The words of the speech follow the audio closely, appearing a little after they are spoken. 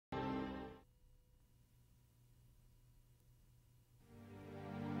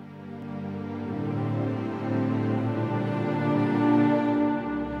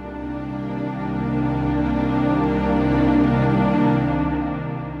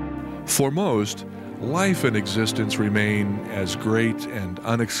For most, life and existence remain as great and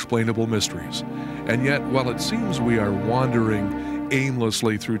unexplainable mysteries. And yet, while it seems we are wandering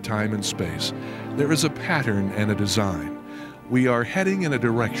aimlessly through time and space, there is a pattern and a design. We are heading in a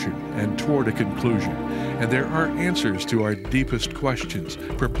direction and toward a conclusion, and there are answers to our deepest questions,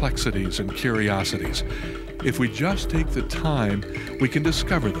 perplexities, and curiosities. If we just take the time, we can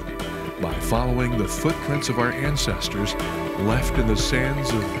discover them by following the footprints of our ancestors left in the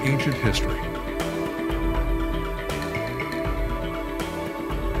sands of ancient history.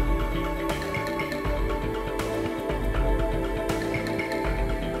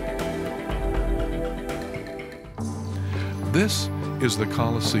 This is the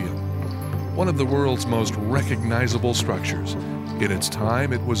Colosseum, one of the world's most recognizable structures. In its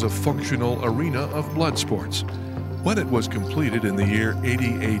time, it was a functional arena of blood sports. When it was completed in the year 80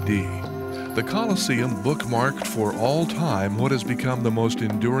 AD, the Colosseum bookmarked for all time what has become the most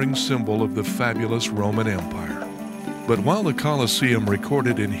enduring symbol of the fabulous Roman Empire. But while the Colosseum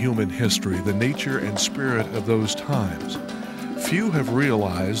recorded in human history the nature and spirit of those times, few have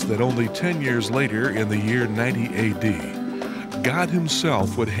realized that only 10 years later, in the year 90 AD, God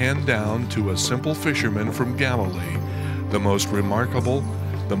himself would hand down to a simple fisherman from Galilee the most remarkable,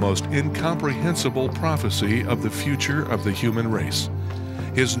 the most incomprehensible prophecy of the future of the human race.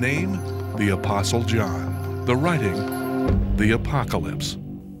 His name, the Apostle John. The writing, the Apocalypse.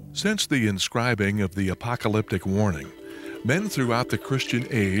 Since the inscribing of the apocalyptic warning, men throughout the Christian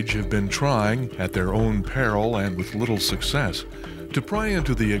age have been trying, at their own peril and with little success, to pry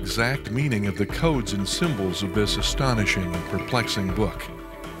into the exact meaning of the codes and symbols of this astonishing and perplexing book.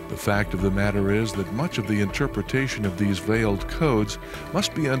 The fact of the matter is that much of the interpretation of these veiled codes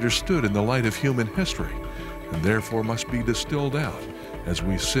must be understood in the light of human history, and therefore must be distilled out as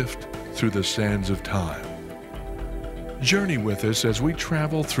we sift through the sands of time. Journey with us as we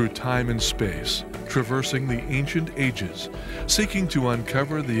travel through time and space, traversing the ancient ages, seeking to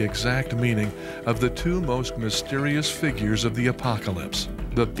uncover the exact meaning of the two most mysterious figures of the apocalypse,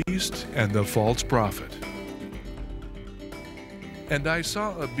 the beast and the false prophet. And I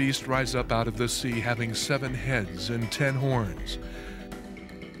saw a beast rise up out of the sea, having 7 heads and 10 horns.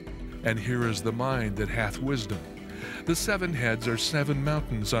 And here is the mind that hath wisdom. The 7 heads are 7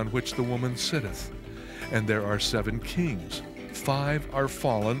 mountains on which the woman sitteth. And there are 7 kings. 5 are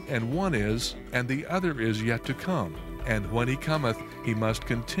fallen, and 1 is, and the other is yet to come. And when he cometh, he must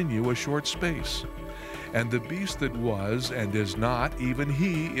continue a short space. And the beast that was and is not, even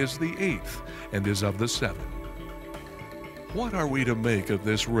he is the 8th, and is of the 7. What are we to make of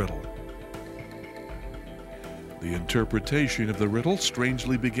this riddle? The interpretation of the riddle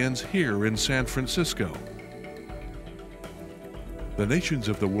strangely begins here in San Francisco. The nations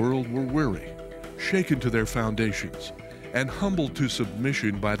of the world were weary, shaken to their foundations, and humbled to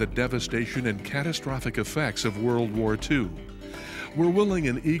submission by the devastation and catastrophic effects of World War II, were willing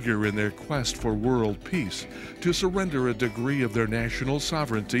and eager in their quest for world peace to surrender a degree of their national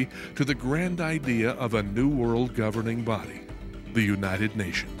sovereignty to the grand idea of a new world governing body, the United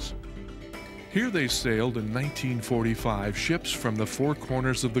Nations. Here they sailed in 1945 ships from the 4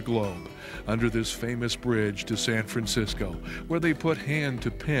 corners of the globe under this famous bridge to San Francisco, where they put hand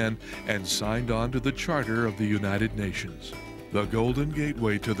to pen and signed on to the Charter of the United Nations, the Golden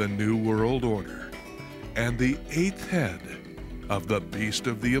Gateway to the New World Order, and the 8th head of the Beast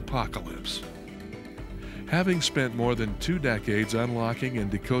of the Apocalypse. Having spent more than 2 decades unlocking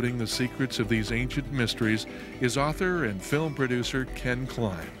and decoding the secrets of these ancient mysteries is author and film producer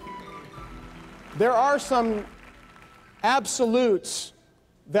Klein. There are some absolutes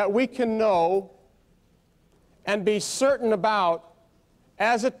that we can know and be certain about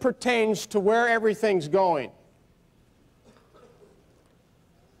as it pertains to where everything's going.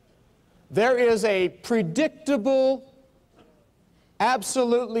 There is a predictable,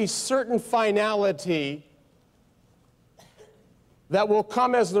 absolutely certain finality that will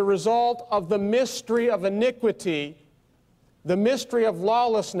come as the result of the mystery of iniquity, the mystery of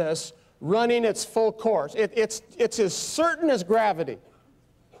lawlessness running its full course. It's as certain as gravity.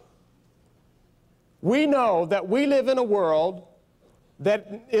 We know that we live in a world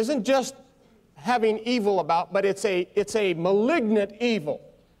that isn't just having evil about, but it's a malignant evil.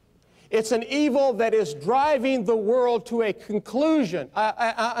 It's an evil that is driving the world to a conclusion,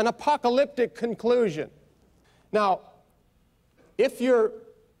 an apocalyptic conclusion. Now, if you're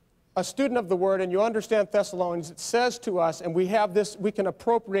a student of the Word and you understand Thessalonians, it says to us, and we have this, we can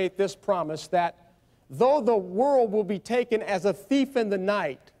appropriate this promise, that though the world will be taken as a thief in the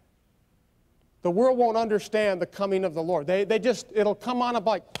night, the world won't understand the coming of the Lord. It'll come on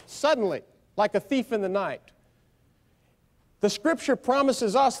like suddenly, like a thief in the night. The Scripture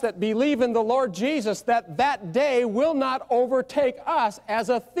promises us that believe in the Lord Jesus that that day will not overtake us as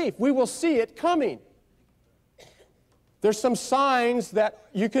a thief. We will see it coming. There's some signs that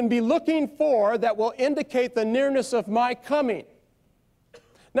you can be looking for that will indicate the nearness of my coming.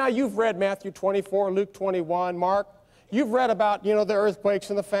 Now, you've read Matthew 24, Luke 21, Mark. You've read about, the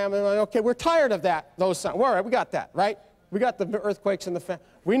earthquakes in the family. Okay, we're tired of that, those signs. All right, we got that, right? We got the earthquakes in the family.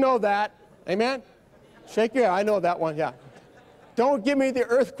 We know that. Amen? Shake your head. I know that one, yeah. Don't give me the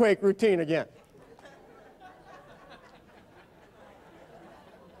earthquake routine again.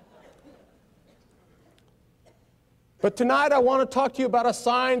 But tonight I want to talk to you about a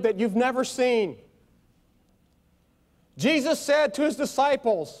sign that you've never seen. Jesus said to his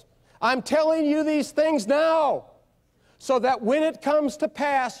disciples, I'm telling you these things now, so that when it comes to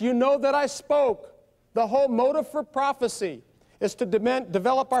pass, you know that I spoke. The whole motive for prophecy is to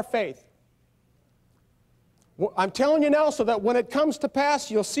develop our faith. I'm telling you now so that when it comes to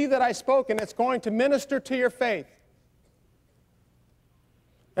pass, you'll see that I spoke, and it's going to minister to your faith.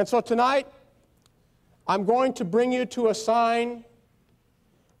 And so tonight, I'm going to bring you to a sign,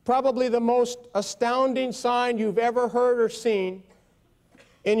 probably the most astounding sign you've ever heard or seen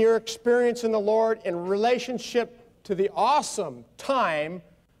in your experience in the Lord in relationship to the awesome time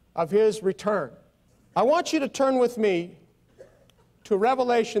of His return. I want you to turn with me to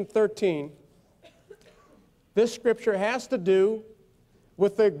Revelation 13. This scripture has to do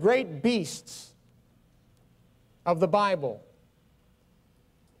with the great beasts of the Bible.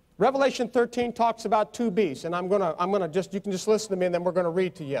 Revelation 13 talks about two beasts, and I'm gonna just, you can just listen to me and then we're going to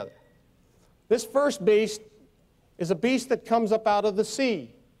read together. This first beast is a beast that comes up out of the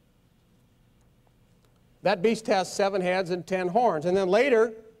sea. That beast has 7 heads and 10 horns. And then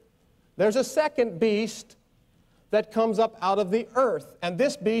later, there's a second beast that comes up out of the earth. And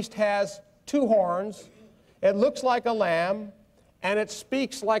this beast has 2 horns. It looks like a lamb, and it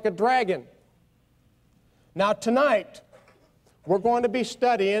speaks like a dragon. Now tonight, we're going to be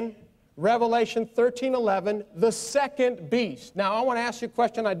studying Revelation 13:11, the second beast. Now, I want to ask you a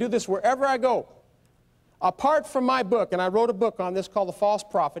question. I do this wherever I go. Apart from my book, and I wrote a book on this called The False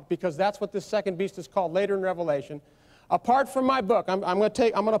Prophet, because that's what this second beast is called later in Revelation. Apart from my book, I'm going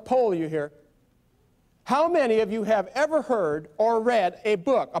to poll you here. How many of you have ever heard or read a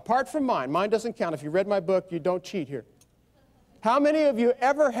book, apart from mine? Mine doesn't count. If you read my book, you don't cheat here. How many of you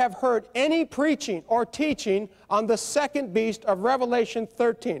ever have heard any preaching or teaching on the second beast of Revelation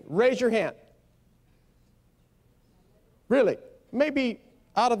 13? Raise your hand. Really? Maybe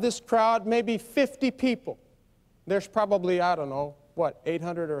out of this crowd, maybe 50 people. There's probably, I don't know, what,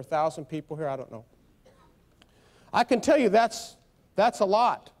 800 or 1,000 people here? I don't know. I can tell you that's a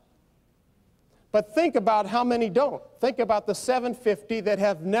lot. But think about how many don't. Think about the 750 that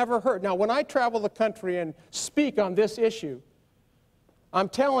have never heard. Now, when I travel the country and speak on this issue, I'm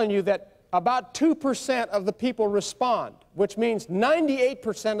telling you that about 2% of the people respond, which means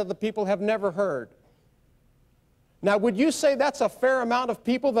 98% of the people have never heard. Now, would you say that's a fair amount of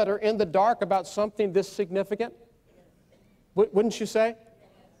people that are in the dark about something this significant? Wouldn't you say?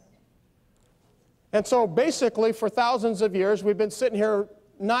 And so basically, for thousands of years, we've been sitting here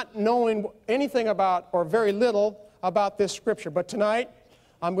not knowing anything about, or very little about this scripture. But tonight,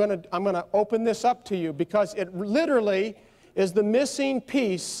 I'm going to open this up to you, because it literally is the missing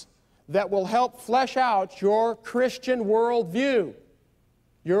piece that will help flesh out your Christian worldview.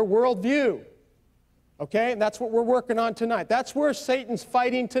 Your worldview. Okay? And that's what we're working on tonight. That's where Satan's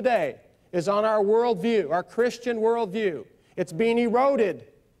fighting today, is on our worldview, our Christian worldview. It's being eroded.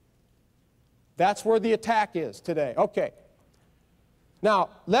 That's where the attack is today. Okay. Now,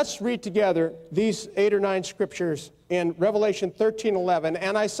 let's read together these 8 or 9 scriptures in Revelation 13:11.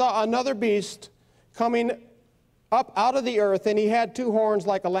 And I saw another beast coming up out of the earth, and he had 2 horns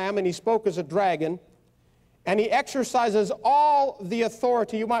like a lamb, and he spoke as a dragon. And he exercises all the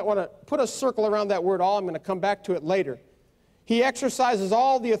authority. You might want to put a circle around that word all. I'm going to come back to it later. He exercises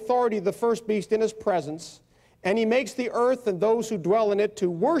all the authority of the first beast in his presence, and he makes the earth and those who dwell in it to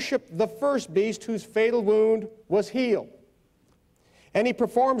worship the first beast whose fatal wound was healed. And he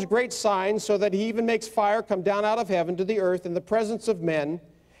performs great signs, so that he even makes fire come down out of heaven to the earth in the presence of men.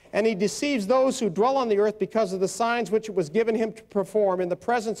 And he deceives those who dwell on the earth because of the signs which it was given him to perform in the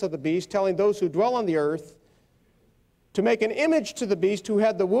presence of the beast, telling those who dwell on the earth to make an image to the beast who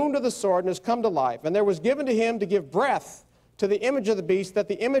had the wound of the sword and has come to life. And there was given to him to give breath to the image of the beast, that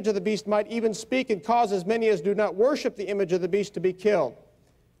the image of the beast might even speak and cause as many as do not worship the image of the beast to be killed.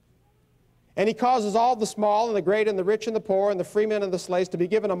 And he causes all the small and the great and the rich and the poor and the free men and the slaves to be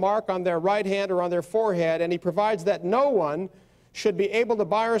given a mark on their right hand or on their forehead. And he provides that no one should be able to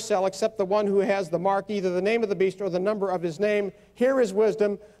buy or sell except the one who has the mark, either the name of the beast or the number of his name. Here is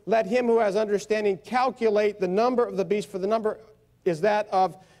wisdom. Let him who has understanding calculate the number of the beast, for the number is that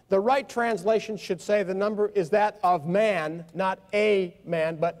of, the right translation should say the number is that of man, not a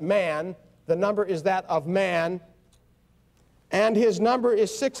man, but man. The number is that of man. And his number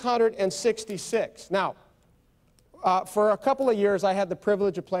is 666. Now, for a couple of years, I had the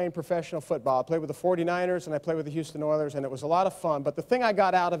privilege of playing professional football. I played with the 49ers and I played with the Houston Oilers, and it was a lot of fun. But the thing I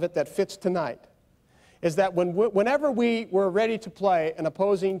got out of it that fits tonight is that whenever we were ready to play an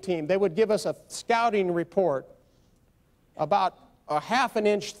opposing team, they would give us a scouting report about a half an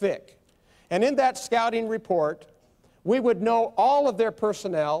inch thick. And in that scouting report, we would know all of their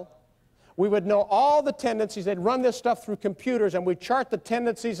personnel. We would know all the tendencies. They'd run this stuff through computers, and we'd chart the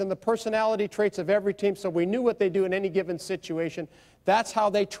tendencies and the personality traits of every team so we knew what they do in any given situation. That's how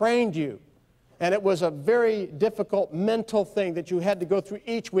they trained you. And it was a very difficult mental thing that you had to go through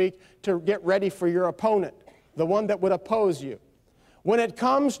each week to get ready for your opponent, the one that would oppose you. When it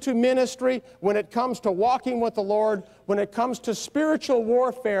comes to ministry, when it comes to walking with the Lord, when it comes to spiritual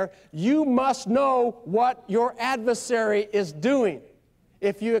warfare, you must know what your adversary is doing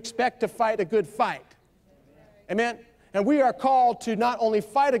if you expect to fight a good fight. Amen? And we are called to not only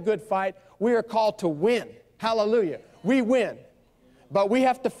fight a good fight, we are called to win. Hallelujah. We win. But we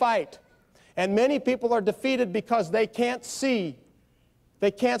have to fight. And many people are defeated because they can't see.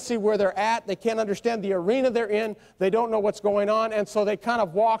 They can't see where they're at. They can't understand the arena they're in. They don't know what's going on. And so they kind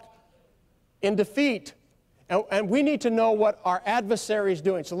of walk in defeat. And we need to know what our adversary is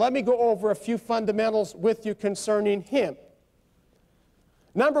doing. So let me go over a few fundamentals with you concerning him.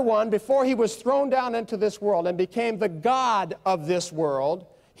 Number one, before he was thrown down into this world and became the god of this world,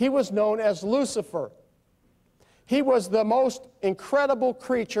 he was known as Lucifer. He was the most incredible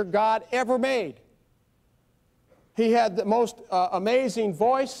creature God ever made. He had the most amazing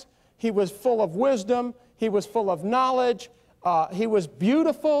voice. He was full of wisdom. He was full of knowledge. He was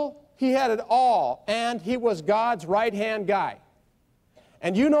beautiful. He had it all. And he was God's right-hand guy.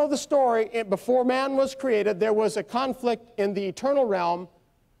 And you know the story. Before man was created, there was a conflict in the eternal realm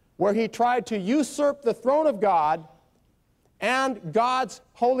where he tried to usurp the throne of God and God's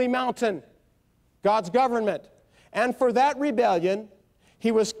holy mountain, God's government. And for that rebellion,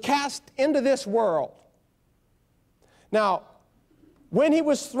 he was cast into this world. Now, when he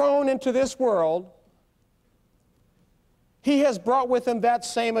was thrown into this world, he has brought with him that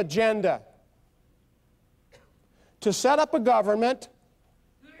same agenda to set up a government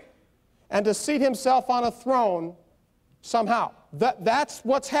and to seat himself on a throne somehow. That's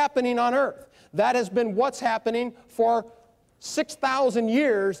what's happening on earth. That has been what's happening for 6,000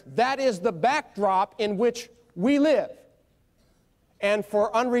 years. That is the backdrop in which we live. And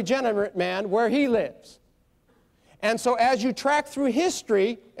for unregenerate man, where he lives. And so as you track through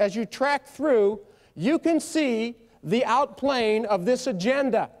history, as you track through, you can see the outplaying of this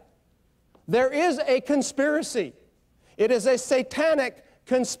agenda. There is a conspiracy. It is a satanic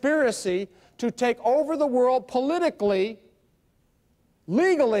conspiracy to take over the world politically,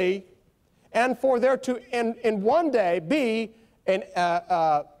 legally, and for there to, in one day, be an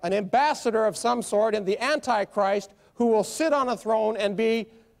ambassador of some sort in the Antichrist who will sit on a throne and be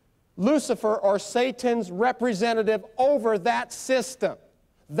Lucifer or Satan's representative over that system.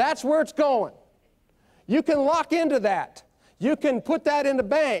 That's where it's going. You can lock into that. You can put that in the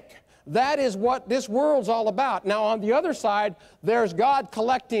bank. That is what this world's all about. Now, on the other side, there's God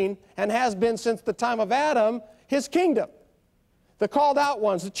collecting, and has been since the time of Adam, his kingdom. The called out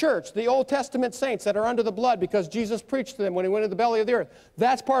ones, the church, the Old Testament saints that are under the blood because Jesus preached to them when he went into the belly of the earth.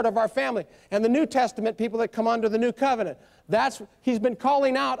 That's part of our family. And the New Testament, people that come under the new covenant. He's been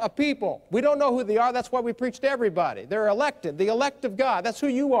calling out a people. We don't know who they are. That's why we preach to everybody. They're elected, the elect of God. That's who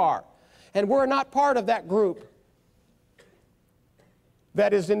you are. And we're not part of that group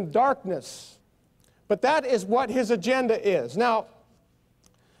that is in darkness. But that is what his agenda is. Now,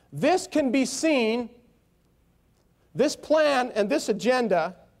 this can be seen, this plan and this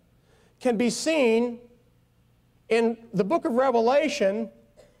agenda can be seen in the book of Revelation,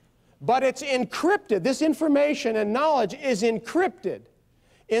 but it's encrypted. This information and knowledge is encrypted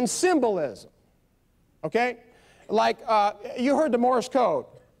in symbolism. Okay? Like, you heard the Morse code.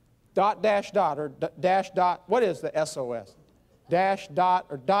 Dot, dash, dot, or dash, dot. What is the SOS? Dash, dot,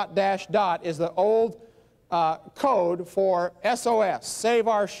 or dot, dash, dot is the old code for SOS, save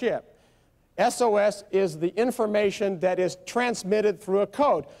our ship. SOS is the information that is transmitted through a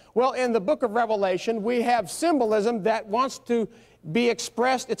code. Well, in the book of Revelation, we have symbolism that wants to be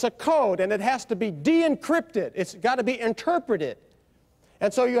expressed. It's a code, and it has to be de-encrypted. It's got to be interpreted.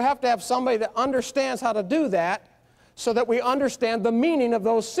 And so you have to have somebody that understands how to do that so that we understand the meaning of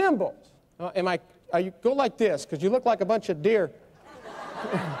those symbols. Go like this, because you look like a bunch of deer.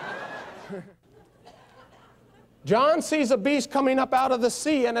 John sees a beast coming up out of the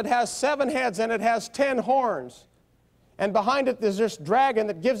sea, and it has 7 heads and it has 10 horns. And behind it there's this dragon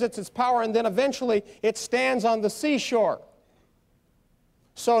that gives it its power, and then eventually it stands on the seashore.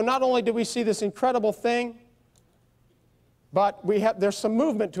 So not only do we see this incredible thing, but there's some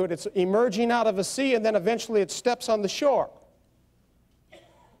movement to it. It's emerging out of a sea, and then eventually it steps on the shore.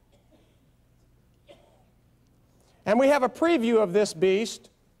 And we have a preview of this beast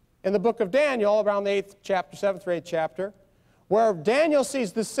in the book of Daniel, around the 8th chapter, 7th or 8th chapter, where Daniel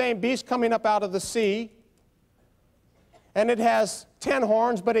sees this same beast coming up out of the sea, and it has 10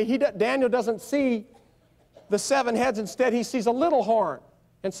 horns, but Daniel doesn't see the 7 heads. Instead, he sees a little horn.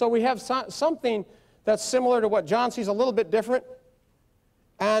 And so we have something that's similar to what John sees, a little bit different.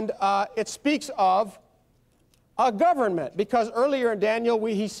 And it speaks of a government, because earlier in Daniel,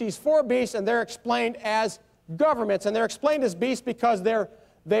 he sees 4 beasts, and they're explained as governments. And they're explained as beasts because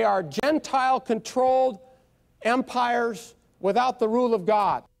they are Gentile-controlled empires without the rule of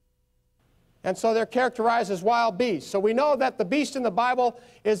God. And so they're characterized as wild beasts. So we know that the beast in the Bible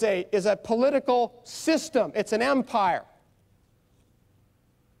is a political system. It's an empire.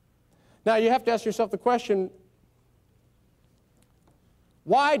 Now you have to ask yourself the question,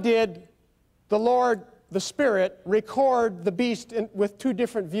 why did the Lord, the Spirit, record the beast with 2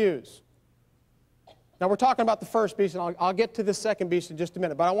 different views? Now we're talking about the first beast, and I'll get to the second beast in just a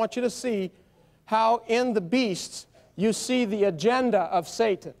minute, but I want you to see how in the beasts you see the agenda of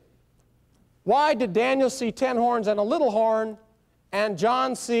Satan. Why did Daniel see 10 horns and a little horn, and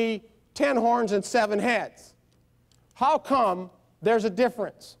John see 10 horns and 7 heads? How come there's a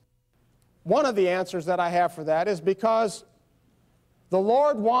difference? One of the answers that I have for that is because the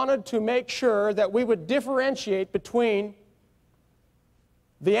Lord wanted to make sure that we would differentiate between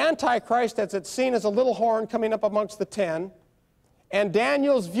the Antichrist, as it's seen as a little horn coming up amongst the 10, and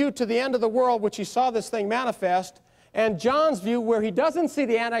Daniel's view to the end of the world, which he saw this thing manifest, and John's view where he doesn't see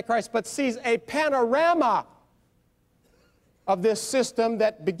the Antichrist but sees a panorama of this system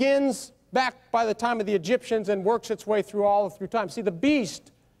that begins back by the time of the Egyptians and works its way through time. See, the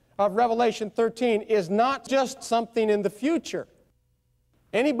beast of Revelation 13 is not just something in the future.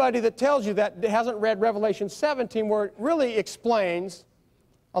 Anybody that tells you that hasn't read Revelation 17, where it really explains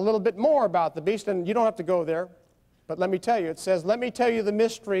a little bit more about the beast, and you don't have to go there, but let me tell you, it says, let me tell you the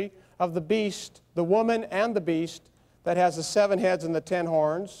mystery of the beast, the woman and the beast, that has the 7 heads and the 10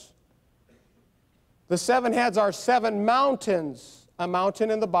 horns. The 7 heads are 7 mountains. A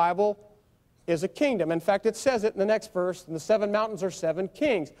mountain in the Bible is a kingdom. In fact, it says it in the next verse, and the 7 mountains are 7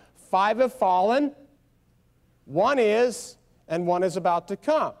 kings. 5 have fallen, 1 is, and 1 is about to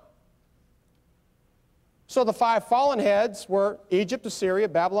come. So the 5 fallen heads were Egypt, Assyria,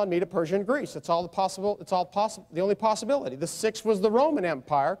 Babylon, Media, Persia, and Greece. It's all possible. The only possibility. The 6th was the Roman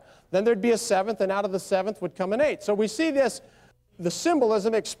Empire. Then there'd be a 7th, and out of the 7th would come an 8th. So we see this. The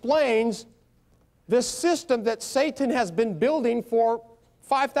symbolism explains this system that Satan has been building for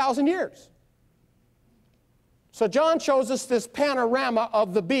 5,000 years. So John shows us this panorama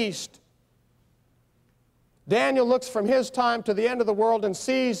of the beast. Daniel looks from his time to the end of the world and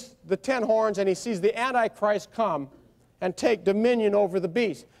sees the 10 horns, and he sees the Antichrist come and take dominion over the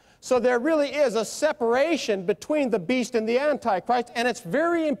beast. So there really is a separation between the beast and the Antichrist, and it's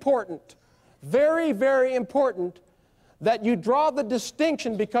very important, very, very important that you draw the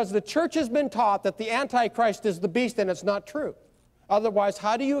distinction, because the church has been taught that the Antichrist is the beast, and it's not true. Otherwise,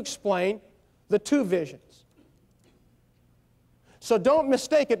 how do you explain the 2 visions? So don't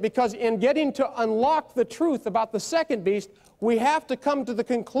mistake it, because in getting to unlock the truth about the second beast, we have to come to the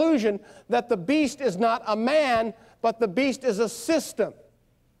conclusion that the beast is not a man, but the beast is a system.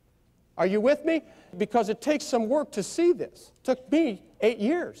 Are you with me? Because it takes some work to see this. It took me 8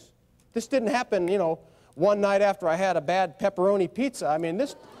 years. This didn't happen, one night after I had a bad pepperoni pizza. I mean,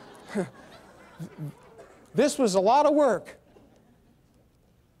 this was a lot of work.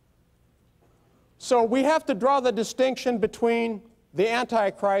 So we have to draw the distinction between the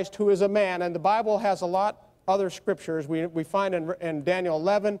Antichrist, who is a man, and the Bible has a lot other scriptures. We find in Daniel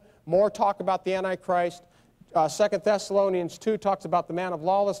 11 more talk about the Antichrist. 2 Thessalonians 2 talks about the man of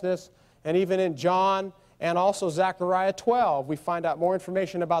lawlessness, and even in John and also Zechariah 12 we find out more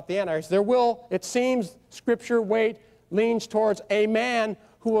information about the Antichrist. It seems, Scripture leans towards a man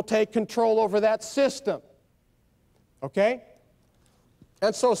who will take control over that system. Okay?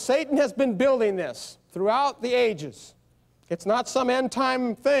 And so Satan has been building this throughout the ages. It's not some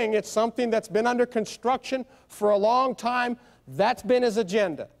end-time thing. It's something that's been under construction for a long time. That's been his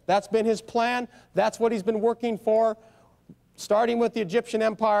agenda. That's been his plan. That's what he's been working for, starting with the Egyptian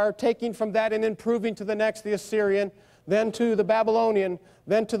Empire, taking from that and improving to the next, the Assyrian, then to the Babylonian,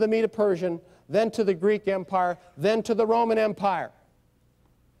 then to the Medo-Persian, then to the Greek Empire, then to the Roman Empire.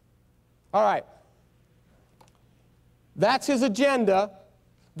 All right. That's his agenda.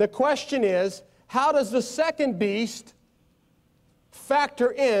 The question is, how does the second beast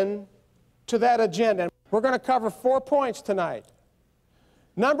factor in to that agenda? We're going to cover 4 points tonight.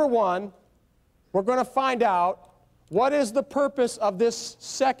 Number one, we're going to find out what is the purpose of this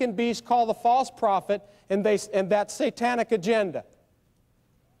second beast called the false prophet and that satanic agenda.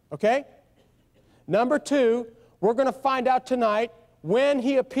 Okay? Number two, we're going to find out tonight when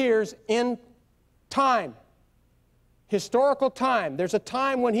he appears in time. Historical time. There's a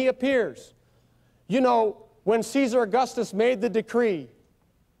time when he appears. You know, when Caesar Augustus made the decree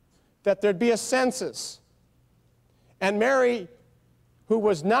that there'd be a census, and Mary, who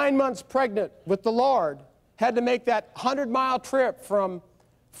was 9 months pregnant with the Lord, had to make that 100-mile trip from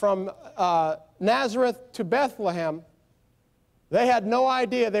Nazareth to Bethlehem, they had no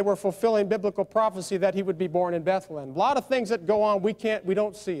idea they were fulfilling biblical prophecy that he would be born in Bethlehem. A lot of things that go on, we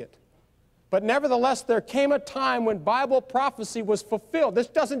don't see it. But nevertheless, there came a time when Bible prophecy was fulfilled. This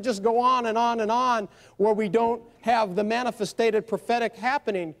doesn't just go on and on and on where we don't have the manifested prophetic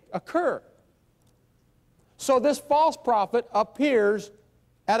happening occur. So this false prophet appears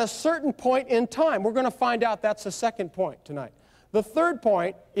at a certain point in time. We're going to find out that's the second point tonight. The third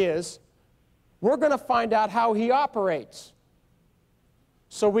point is we're going to find out how he operates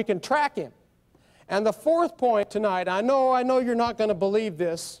so we can track him. And the fourth point tonight, I know you're not going to believe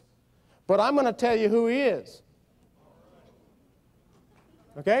this, but I'm going to tell you who he is.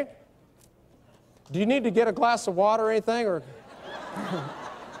 Okay? Do you need to get a glass of water or anything? Or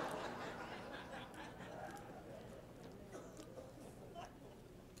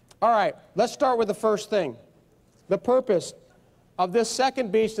all right, let's start with the first thing. The purpose of this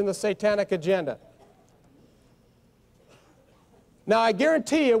second beast in the satanic agenda. Now, I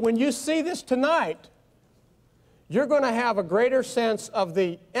guarantee you, when you see this tonight, you're going to have a greater sense of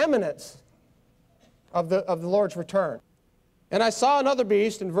the imminence of the Lord's return. And I saw another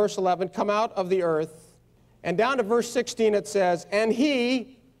beast in verse 11 come out of the earth, and down to verse 16 it says, and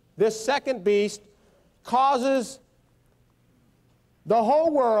he, this second beast, causes the whole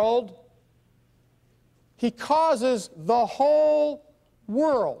world, he causes the whole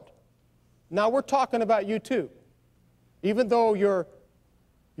world. Now we're talking about you too. Even though you're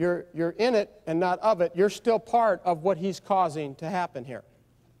in it and not of it, you're still part of what he's causing to happen here.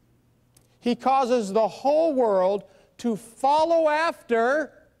 He causes the whole world to follow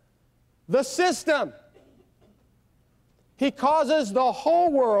after the system. He causes the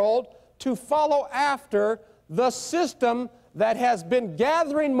whole world to follow after the system that has been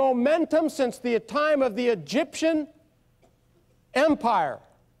gathering momentum since the time of the Egyptian Empire.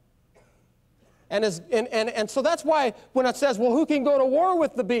 And so that's why when it says, well, who can go to war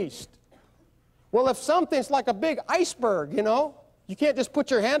with the beast? Well, if something's like a big iceberg, you know, you can't just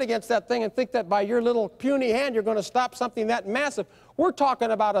put your hand against that thing and think that by your little puny hand you're going to stop something that massive. We're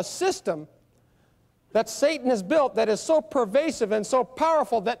talking about a system that Satan has built that is so pervasive and so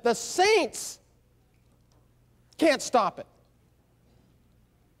powerful that the saints can't stop it.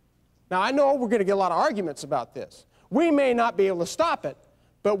 Now, I know we're going to get a lot of arguments about this. We may not be able to stop it,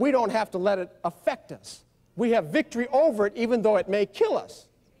 but we don't have to let it affect us. We have victory over it even though it may kill us.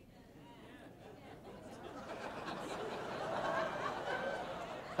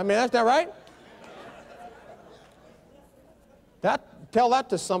 I mean, that's not right? Tell that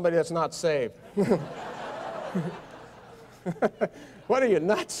to somebody that's not saved. What are you,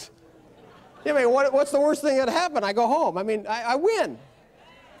 nuts? I mean, what's the worst thing that happened? I go home. I mean, I win.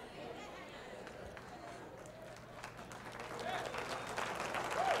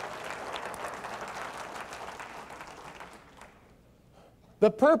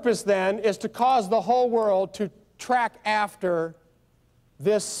 The purpose then is to cause the whole world to track after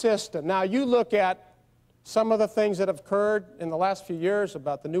this system. Now you look at some of the things that have occurred in the last few years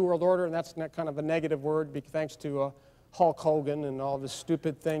about the New World Order, and that's kind of a negative word thanks to Hulk Hogan and all of his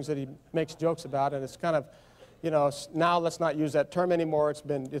stupid things that he makes jokes about, and it's kind of, you know, now let's not use that term anymore. It's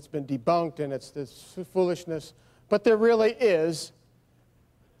been debunked, and it's this foolishness. But there really is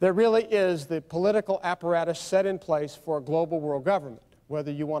the political apparatus set in place for a global world government.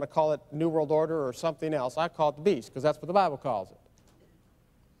 Whether you want to call it New World Order or something else, I call it the beast, because that's what the Bible calls it.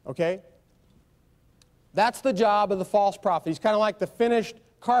 Okay? That's the job of the false prophet. He's kind of like the finished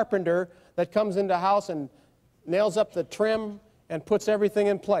carpenter that comes into a house and nails up the trim and puts everything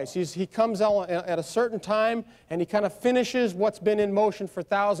in place. He comes out at a certain time and he kind of finishes what's been in motion for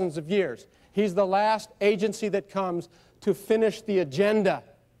thousands of years. He's the last agency that comes to finish the agenda.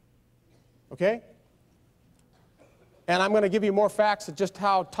 Okay? And I'm going to give you more facts of just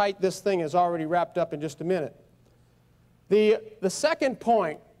how tight this thing is already wrapped up in just a minute. The second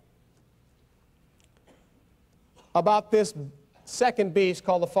point about this second beast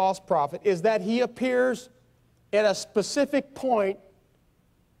called the false prophet is that he appears at a specific point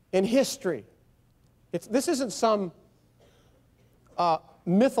in history. This isn't some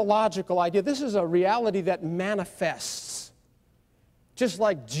mythological idea. This is a reality that manifests. Just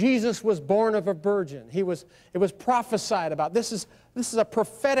like Jesus was born of a virgin. It was prophesied about. This is a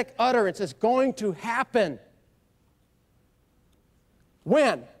prophetic utterance. It's going to happen.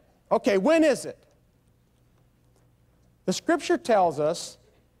 When? Okay, when is it? The Scripture tells us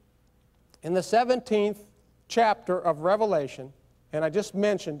in the 17th chapter of Revelation, and I just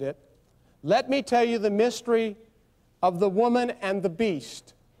mentioned it, let me tell you the mystery of the woman and the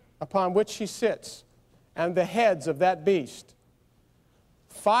beast upon which she sits, and the heads of that beast.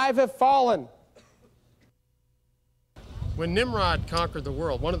 5 have fallen. When Nimrod conquered the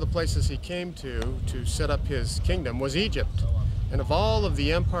world, one of the places he came to set up his kingdom was Egypt. And of all of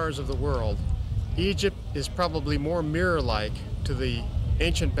the empires of the world, Egypt is probably more mirror-like to the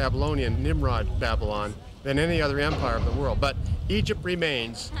ancient Babylonian Nimrod Babylon than any other empire of the world. But Egypt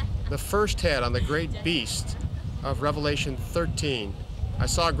remains the first head on the great beast of Revelation 13. I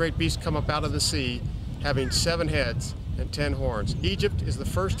saw a great beast come up out of the sea, having 7 heads and 10 horns. Egypt is the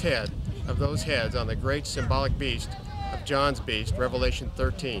first head of those heads on the great symbolic beast of John's beast, Revelation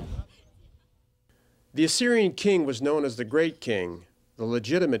 13. The Assyrian king was known as the Great King, the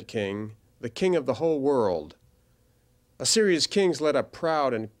legitimate king, the king of the whole world. Assyria's kings led a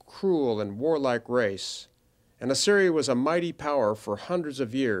proud and cruel and warlike race, and Assyria was a mighty power for hundreds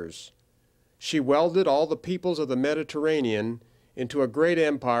of years. She welded all the peoples of the Mediterranean into a great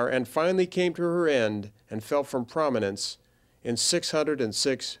empire and finally came to her end and fell from prominence in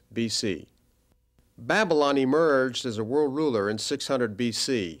 606 BC. Babylon emerged as a world ruler in 600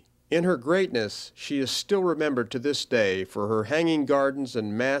 BC. In her greatness, she is still remembered to this day for her hanging gardens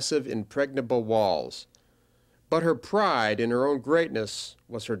and massive, impregnable walls. But her pride in her own greatness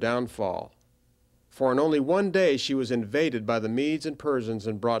was her downfall. For in only one day she was invaded by the Medes and Persians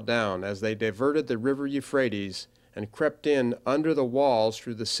and brought down as they diverted the river Euphrates and crept in under the walls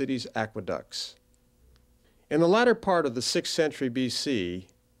through the city's aqueducts. In the latter part of the 6th century BC,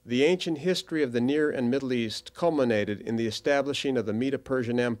 the ancient history of the Near and Middle East culminated in the establishing of the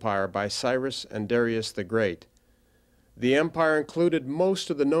Medo-Persian Empire by Cyrus and Darius the Great. The empire included most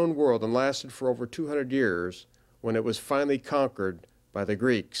of the known world and lasted for over 200 years when it was finally conquered by the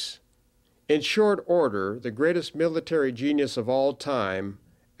Greeks. In short order, the greatest military genius of all time,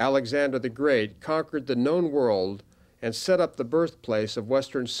 Alexander the Great, conquered the known world and set up the birthplace of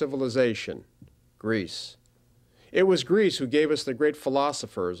Western civilization, Greece. It was Greece who gave us the great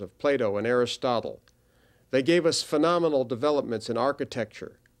philosophers of Plato and Aristotle. They gave us phenomenal developments in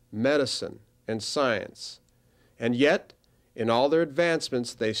architecture, medicine, and science. And yet, in all their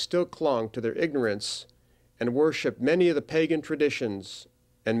advancements, they still clung to their ignorance and worshiped many of the pagan traditions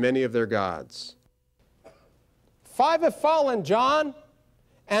and many of their gods. 5 have fallen, John,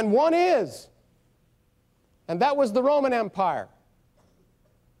 and 1 is. And that was the Roman Empire.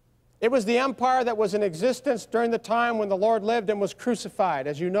 It was the empire that was in existence during the time when the Lord lived and was crucified,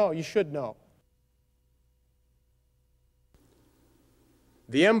 as you know, you should know.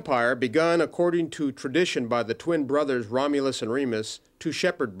 The empire, begun according to tradition by the twin brothers Romulus and Remus, 2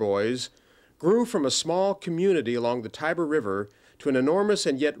 shepherd boys, grew from a small community along the Tiber River to an enormous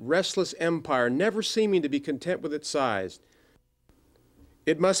and yet restless empire, never seeming to be content with its size.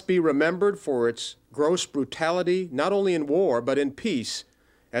 It must be remembered for its gross brutality, not only in war, but in peace,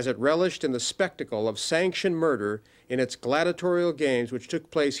 as it relished in the spectacle of sanctioned murder in its gladiatorial games which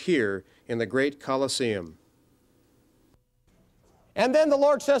took place here in the great Colosseum. And then the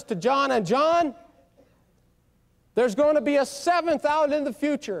Lord says to John, and John, there's going to be a 7th out in the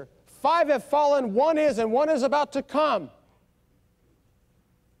future. 5 have fallen, 1 is, and 1 is about to come.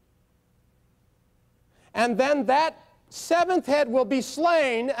 And then that 7th head will be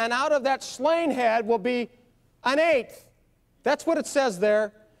slain, and out of that slain head will be an 8th. That's what it says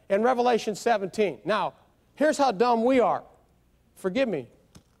there in Revelation 17. Now, here's how dumb we are. Forgive me.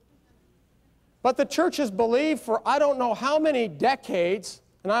 But the church has believed for I don't know how many decades,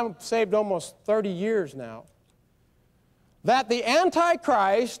 and I'm saved almost 30 years now, that the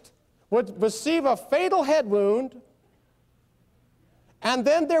Antichrist would receive a fatal head wound, and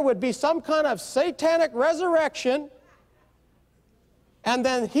then there would be some kind of satanic resurrection, And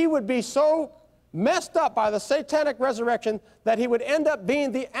then he would be so messed up by the satanic resurrection that he would end up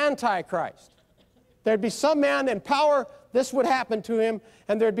being the Antichrist. There'd be some man in power, this would happen to him,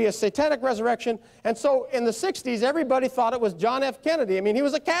 and there'd be a satanic resurrection. And so in the 60s, everybody thought it was John F. Kennedy. I mean, he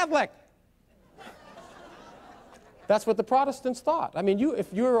was a Catholic. That's what the Protestants thought. I mean,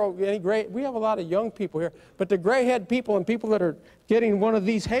 if you're any gray, we have a lot of young people here, but the gray-head people and people that are getting one of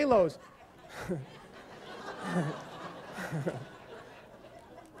these halos,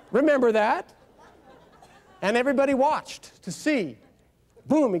 remember that? And everybody watched to see.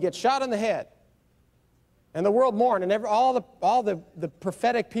 Boom, he gets shot in the head. And the world mourned, and all the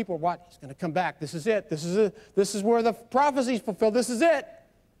prophetic people, what? He's going to come back. This is it. This is where the prophecy's fulfilled. This is it.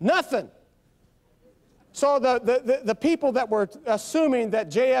 Nothing. So the people that were assuming that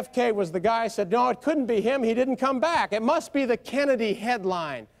JFK was the guy said, no, it couldn't be him. He didn't come back. It must be the Kennedy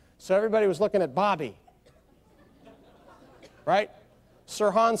headline. So everybody was looking at Bobby. Right?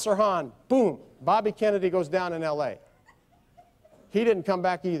 Sirhan, boom. Bobby Kennedy goes down in L.A. He didn't come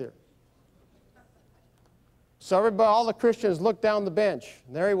back either. So everybody, all the Christians looked down the bench.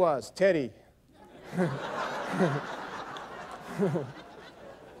 And there he was, Teddy.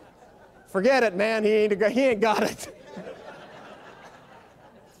 Forget it, man. He ain't got it.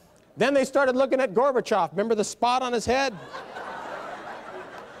 Then they started looking at Gorbachev. Remember the spot on his head?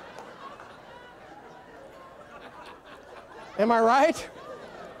 Am I right?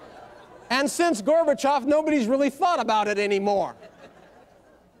 And since Gorbachev, nobody's really thought about it anymore.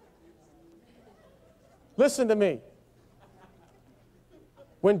 Listen to me.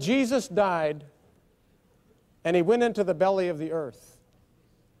 When Jesus died and he went into the belly of the earth,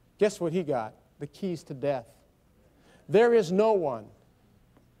 guess what he got? The keys to death. There is no one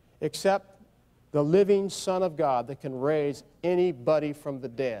except the living Son of God that can raise anybody from the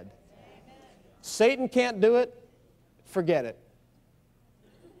dead. Satan can't do it. Forget it.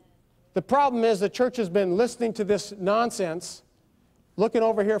 The problem is the church has been listening to this nonsense, looking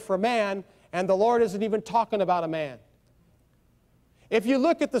over here for a man, and the Lord isn't even talking about a man. If you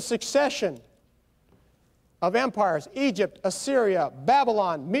look at the succession of empires, Egypt, Assyria,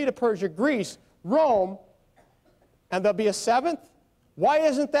 Babylon, Medo-Persia, Greece, Rome, and there'll be a seventh? Why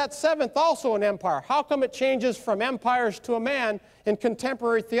isn't that seventh also an empire? How come it changes from empires to a man in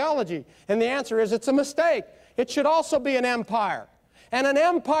contemporary theology? And the answer is it's a mistake. It should also be an empire. And an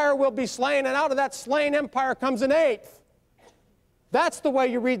empire will be slain, and out of that slain empire comes an eighth. That's the way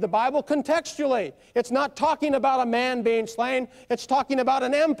you read the Bible contextually. It's not talking about a man being slain. It's talking about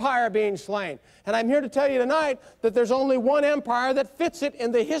an empire being slain. And I'm here to tell you tonight that there's only one empire that fits it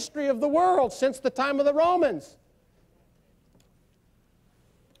in the history of the world since the time of the Romans.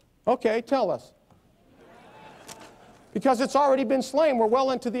 Okay, tell us. Because it's already been slain. We're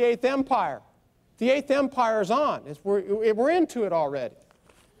well into the eighth empire. The eighth empire is on. We're into it already.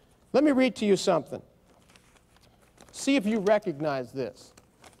 Let me read to you something. See if you recognize this.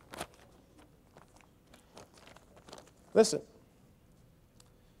 Listen.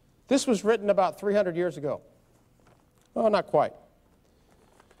 This was written about 300 years ago. Oh, not quite.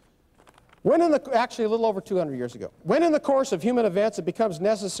 Actually, a little over 200 years ago. When in the course of human events it becomes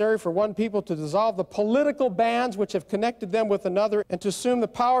necessary for one people to dissolve the political bands which have connected them with another and to assume the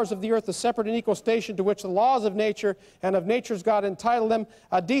powers of the earth a separate and equal station to which the laws of nature and of nature's God entitle them,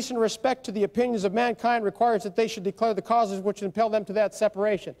 a decent respect to the opinions of mankind requires that they should declare the causes which impel them to that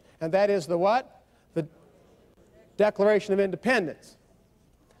separation. And that is the what? The Declaration of Independence.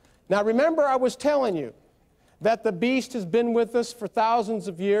 Now remember, I was telling you that the beast has been with us for thousands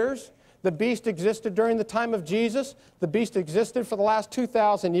of years. The beast existed during the time of Jesus. The beast existed for the last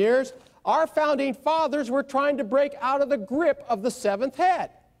 2,000 years. Our founding fathers were trying to break out of the grip of the seventh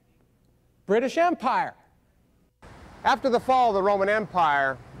head, British Empire. After the fall of the Roman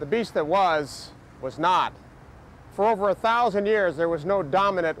Empire, the beast that was not. For over 1,000 years, there was no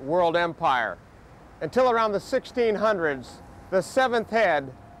dominant world empire. Until around the 1600s, the seventh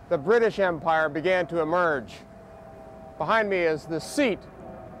head, the British Empire, began to emerge. Behind me is the seat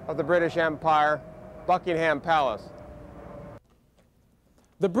of the British Empire, Buckingham Palace.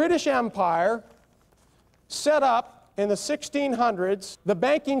 The British Empire set up in the 1600s the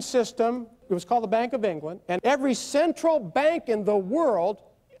banking system. It was called the Bank of England, and every central bank in the world,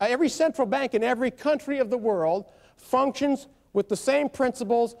 every central bank in every country of the world functions with the same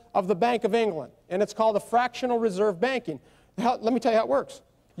principles of the Bank of England, and it's called the fractional reserve banking. Let me tell you how it works.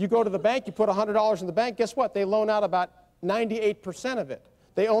 You go to the bank, you put $100 in the bank, guess what? They loan out about 98% of it.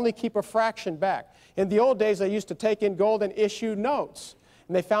 They only keep a fraction back. In the old days, they used to take in gold and issue notes.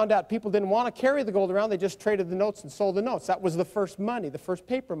 And they found out people didn't want to carry the gold around. They just traded the notes and sold the notes. That was the first money, the first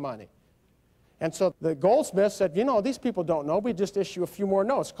paper money. And so the goldsmith said, you know, these people don't know. We just issue a few more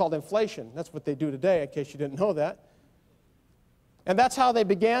notes. It's called inflation. That's what they do today, in case you didn't know that. And that's how they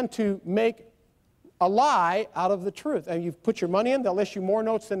began to make a lie out of the truth. And you put your money in, they'll issue more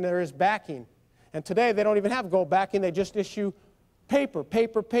notes than there is backing. And today they don't even have gold backing. They just issue paper,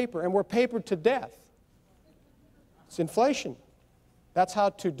 paper, paper. And we're papered to death. It's inflation. That's how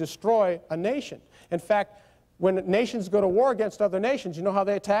to destroy a nation. In fact, when nations go to war against other nations, you know how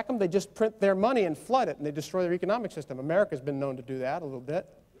they attack them? They just print their money and flood it, and they destroy their economic system. America's been known to do that a little bit.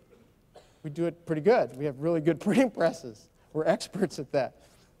 We do it pretty good. We have really good printing presses. We're experts at that.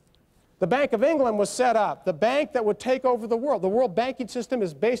 The Bank of England was set up, the bank that would take over the world. The world banking system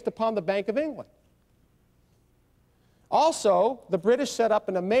is based upon the Bank of England. Also, the British set up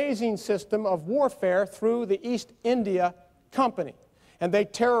an amazing system of warfare through the East India Company. And they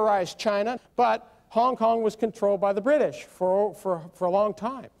terrorized China, but Hong Kong was controlled by the British for a long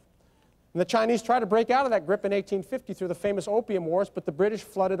time. And the Chinese tried to break out of that grip in 1850 through the famous Opium Wars, but the British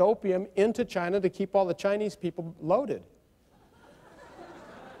flooded opium into China to keep all the Chinese people loaded.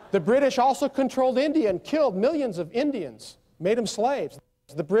 The British also controlled India and killed millions of Indians, made them slaves.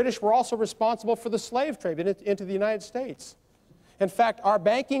 The British were also responsible for the slave trade into the United States. In fact, our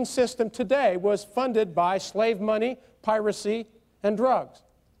banking system today was funded by slave money, piracy, and drugs.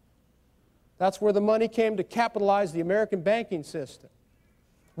 That's where the money came to capitalize the American banking system.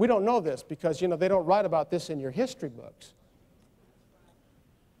 We don't know this because, you know, they don't write about this in your history books.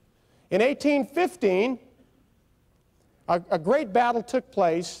 In 1815, a great battle took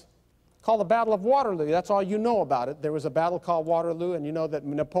place called the Battle of Waterloo. That's all you know about it. There was a battle called Waterloo, and you know that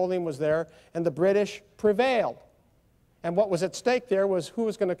Napoleon was there, and the British prevailed. And what was at stake there was who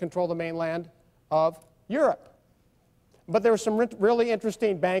was going to control the mainland of Europe. But there were some really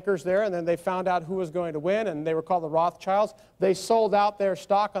interesting bankers there, and then they found out who was going to win, and they were called the Rothschilds. They sold out their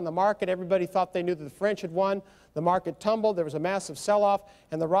stock on the market. Everybody thought they knew that the French had won. The market tumbled. There was a massive sell-off,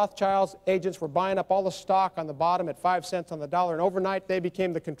 and the Rothschilds agents were buying up all the stock on the bottom at 5 cents on the dollar, and overnight they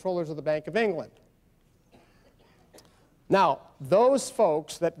became the controllers of the Bank of England. Now, those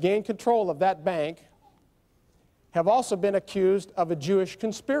folks that gained control of that bank have also been accused of a Jewish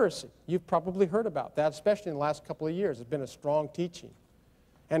conspiracy. You've probably heard about that, especially in the last couple of years. It's been a strong teaching.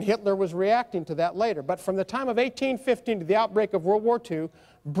 And Hitler was reacting to that later. But from the time of 1815 to the outbreak of World War II,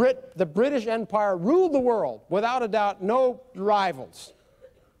 the British Empire ruled the world, without a doubt, no rivals,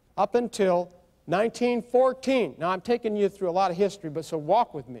 up until 1914. Now, I'm taking you through a lot of history, but so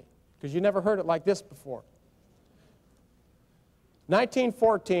walk with me, because you never heard it like this before.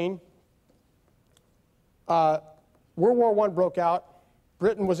 1914, World War I broke out.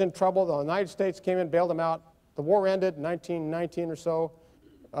 Britain was in trouble. The United States came in, bailed them out. The war ended in 1919 or so,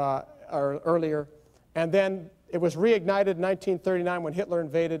 or earlier. And then it was reignited in 1939 when Hitler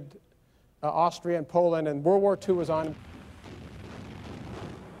invaded Austria and Poland, and World War II was on.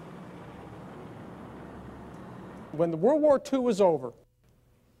 When the World War II was over,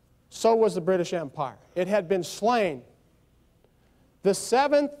 so was the British Empire. It had been slain. The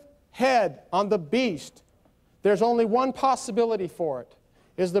seventh head on the beast, there's only one possibility for it,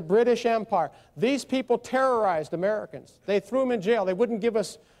 is the British Empire. These people terrorized Americans. They threw them in jail. They wouldn't give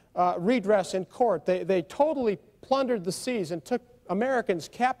us redress in court. They totally plundered the seas and took Americans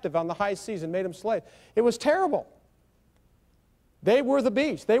captive on the high seas and made them slaves. It was terrible. They were the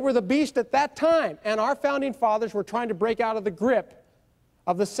beast. They were the beast at that time. And our founding fathers were trying to break out of the grip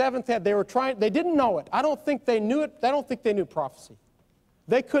of the seventh head. They didn't know it. I don't think they knew it. I don't think they knew prophecy.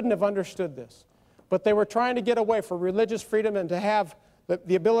 They couldn't have understood this. But they were trying to get away for religious freedom and to have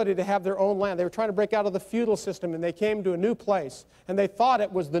the ability to have their own land. They were trying to break out of the feudal system, and they came to a new place. And they thought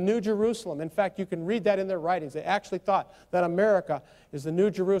it was the New Jerusalem. In fact, you can read that in their writings. They actually thought that America is the New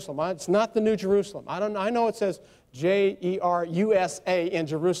Jerusalem. It's not the New Jerusalem. I know it says J-E-R-U-S-A in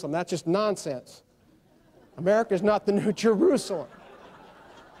Jerusalem. That's just nonsense. America is not the New Jerusalem.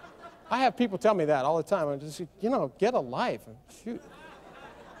 I have people tell me that all the time. I just, you know, get a life. Shoot.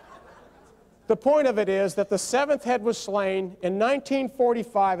 The point of it is that the seventh head was slain. In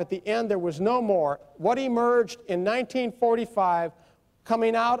 1945, at the end, there was no more. What emerged in 1945,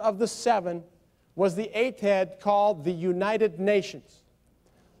 coming out of the seven, was the eighth head called the United Nations.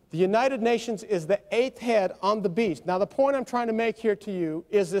 The United Nations is the eighth head on the beast. Now, the point I'm trying to make here to you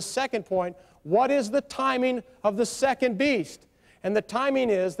is this second point. What is the timing of the second beast? And the timing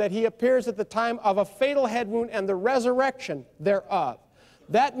is that he appears at the time of a fatal head wound and the resurrection thereof.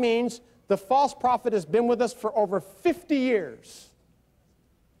 That means the false prophet has been with us for over 50 years.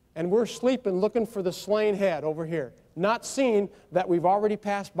 And we're sleeping looking for the slain head over here, not seeing that we've already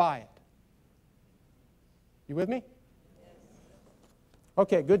passed by it. You with me?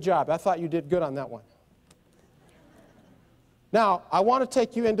 Okay, good job. I thought you did good on that one. Now, I want to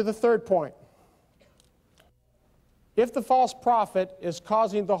take you into the third point. If the false prophet is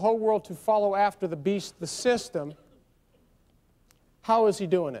causing the whole world to follow after the beast, the system, how is he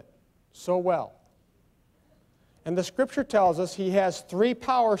doing it so well? And the Scripture tells us he has three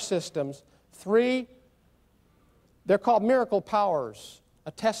power systems, they're called miracle powers,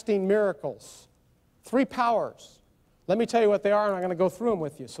 attesting miracles. Three powers. Let me tell you what they are, and I'm going to go through them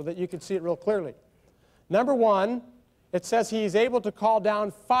with you so that you can see it real clearly. Number one, it says he's able to call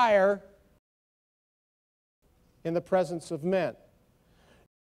down fire in the presence of men.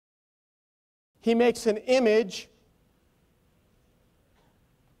 He makes an image.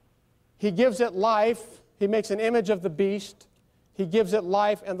 He gives it life. He makes an image of the beast. He gives it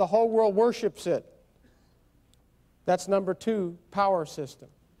life, and the whole world worships it. That's number two, power system.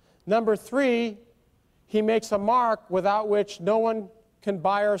 Number three, he makes a mark without which no one can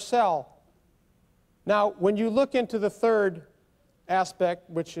buy or sell. Now, when you look into the third aspect,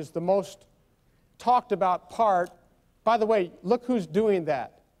 which is the most talked about part, by the way, look who's doing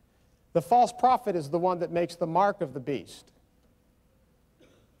that. The false prophet is the one that makes the mark of the beast.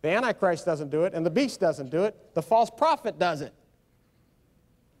 The Antichrist doesn't do it, and the beast doesn't do it. The false prophet does it.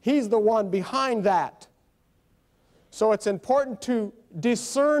 He's the one behind that. So it's important to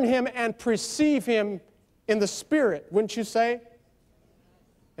discern him and perceive him in the spirit, wouldn't you say?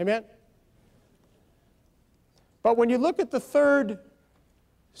 Amen? But when you look at the third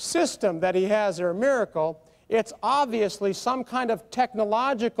system that he has, or miracle, it's obviously some kind of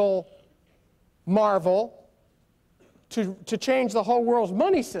technological marvel to change the whole world's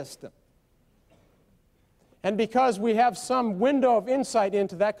money system. And because we have some window of insight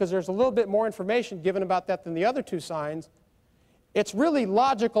into that, because there's a little bit more information given about that than the other two signs, it's really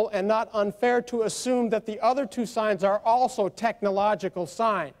logical and not unfair to assume that the other two signs are also technological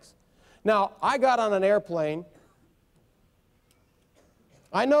signs. Now, I got on an airplane.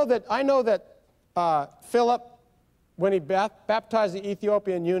 I know that Philip, when he baptized the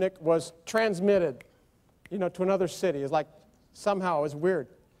Ethiopian eunuch, was transmitted, to another city. It's like somehow it was weird.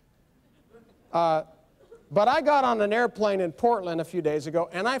 But I got on an airplane in Portland a few days ago,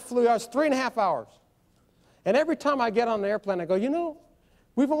 and I was 3.5 hours. And every time I get on an airplane, I go,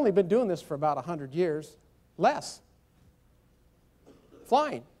 we've only been doing this for about 100 years, less,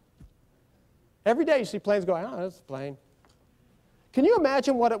 flying. Every day you see planes going, oh, that's a plane. Can you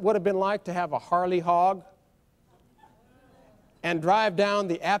imagine what it would have been like to have a Harley hog and drive down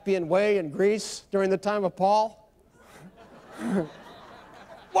the Appian Way in Greece during the time of Paul?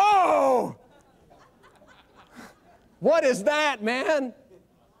 Whoa! What is that, man?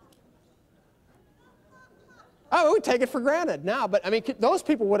 Oh, we take it for granted now, but I mean, those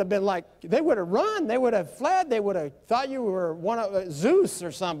people would have been like, they would have run, they would have fled, they would have thought you were one of Zeus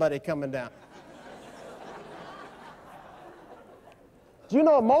or somebody coming down. Do you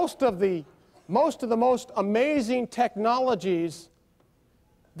know most of the most amazing technologies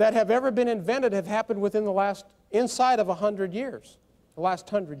that have ever been invented have happened within inside of 100 years, the last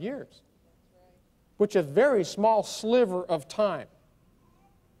 100 years, which is a very small sliver of time.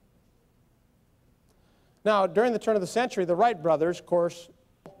 Now, during the turn of the century, the Wright brothers, of course,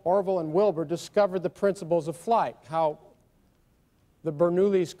 Orville and Wilbur, discovered the principles of flight, how the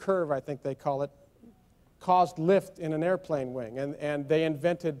Bernoulli's curve, I think they call it, caused lift in an airplane wing, and they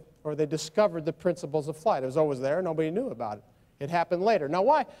invented, or they discovered the principles of flight. It was always there, nobody knew about it. It happened later. Now,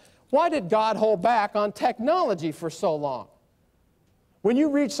 why did God hold back on technology for so long? When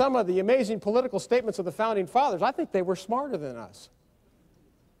you read some of the amazing political statements of the Founding Fathers, I think they were smarter than us.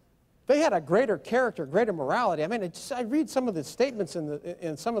 They had a greater character, greater morality. I mean, I read some of the statements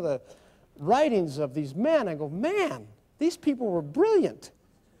in some of the writings of these men, I go, man, these people were brilliant.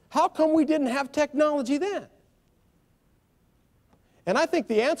 How come we didn't have technology then? And I think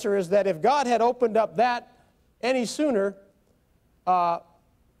the answer is that if God had opened up that any sooner,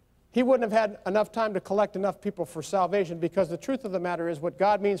 he wouldn't have had enough time to collect enough people for salvation, because the truth of the matter is what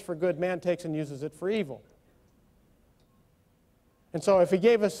God means for good, man takes and uses it for evil. And so if he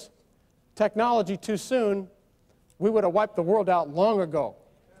gave us technology too soon, we would have wiped the world out long ago.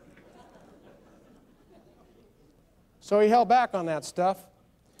 So he held back on that stuff,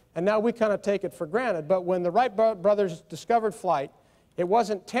 and now we kind of take it for granted. But when the Wright brothers discovered flight, it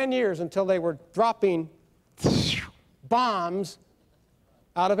wasn't 10 years until they were dropping bombs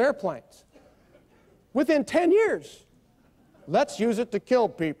out of airplanes. Within 10 years. Let's use it to kill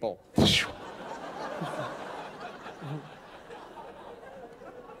people.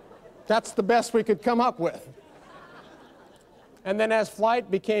 That's the best we could come up with. And then as flight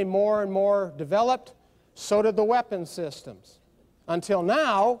became more and more developed, so did the weapon systems. until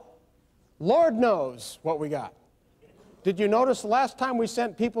now, Lord knows what we got. Did you notice the last time we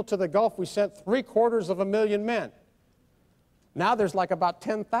sent people to the Gulf, we sent 750,000 men. Now there's like about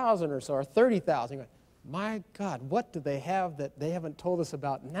 10,000 or so, or 30,000. My God, what do they have that they haven't told us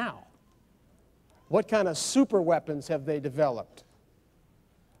about now? What kind of super weapons have they developed?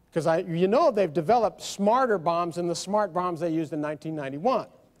 Because you know they've developed smarter bombs than the smart bombs they used in 1991.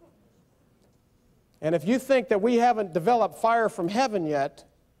 And if you think that we haven't developed fire from heaven yet,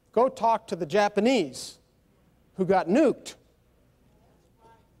 go talk to the Japanese who got nuked,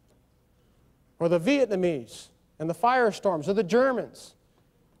 or the Vietnamese and the firestorms, or the Germans.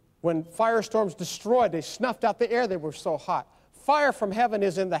 When firestorms destroyed, they snuffed out the air, they were so hot. Fire from heaven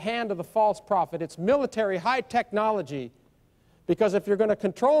is in the hand of the false prophet. It's military, high technology, because if you're going to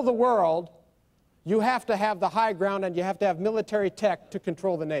control the world, you have to have the high ground and you have to have military tech to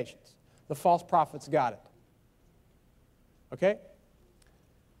control the nations. The false prophets got it. Okay?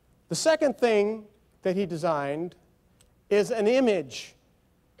 The second thing that he designed is an image.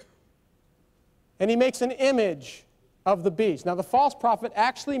 And he makes an image of the beast. Now, the false prophet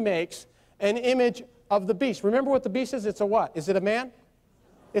actually makes an image of the beast. Remember what the beast is? It's a what? Is it a man?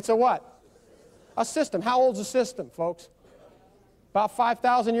 It's a what? A system. How old's a system, folks? About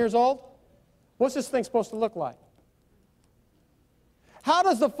 5,000 years old? What's this thing supposed to look like? How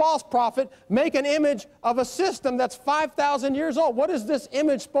does the false prophet make an image of a system that's 5,000 years old? What is this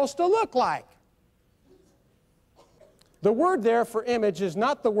image supposed to look like? The word there for image is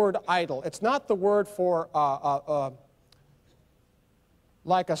not the word idol. It's not the word for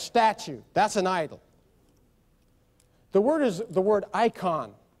like a statue. That's an idol. The word is the word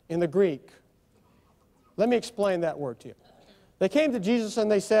icon in the Greek. Let me explain that word to you. They came to Jesus and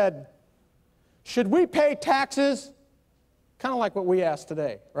they said, should we pay taxes? Kind of like what we ask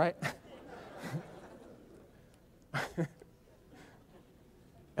today, right?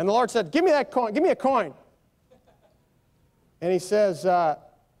 And the Lord said, give me that coin, give me a coin. And he says,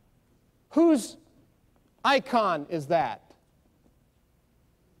 whose icon is that?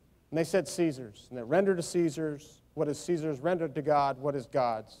 And they said Caesar's. And they rendered to Caesar's. What is Caesar's? Rendered to God. What is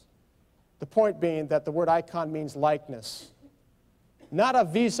God's? The point being that the word icon means likeness. Not a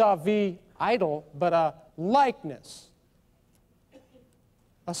vis-a-vis idol, but a likeness.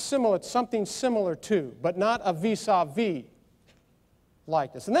 A similar, something similar to, but not a vis-a-vis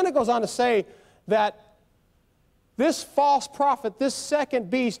likeness. And then it goes on to say that this false prophet, this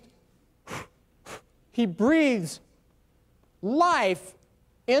second beast, he breathes life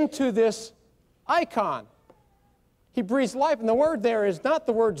into this icon. He breathes life, and the word there is not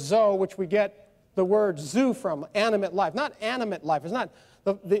the word zoe, which we get the word zoo from, animate life. Not animate life. It's not,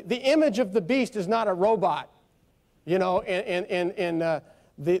 the image of the beast is not a robot, you know, in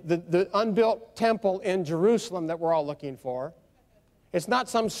the unbuilt temple in Jerusalem that we're all looking for. It's not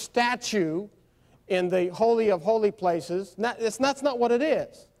some statue in the Holy of Holy Places. That's not what it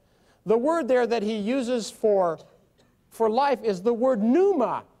is. The word there that he uses for life is the word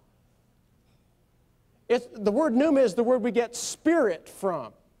pneuma. The word pneuma is the word we get spirit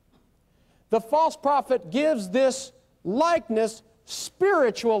from. The false prophet gives this likeness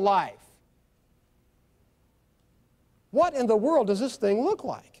spiritual life. What in the world does this thing look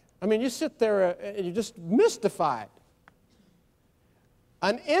like? I mean, you sit there and you're just mystified.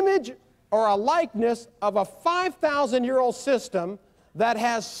 An image or a likeness of a 5,000-year-old system that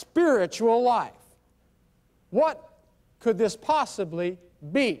has spiritual life. What could this possibly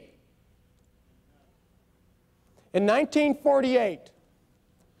be? In 1948,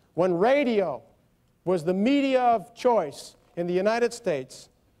 when radio was the media of choice in the United States,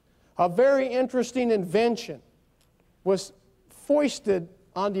 a very interesting invention was foisted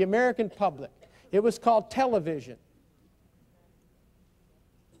on the American public. It was called television.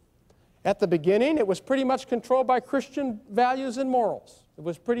 At the beginning, it was pretty much controlled by Christian values and morals. It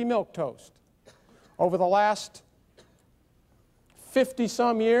was pretty milquetoast. Over the last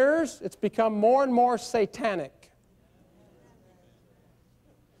 50-some years, it's become more and more satanic.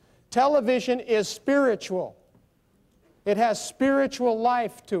 Television is spiritual. It has spiritual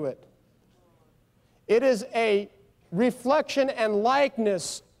life to it. It is a reflection and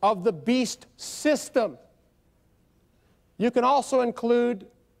likeness of the beast system. You can also include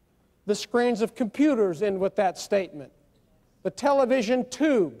the screens of computers in with that statement. The television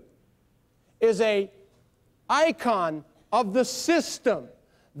tube is an icon of the system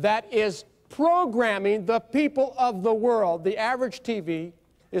that is programming the people of the world. The average TV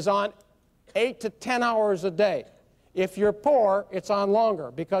is on 8 to 10 hours a day. If you're poor, it's on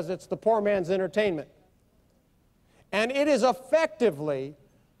longer because it's the poor man's entertainment. And it is effectively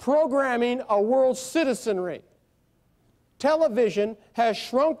programming a world citizenry Television has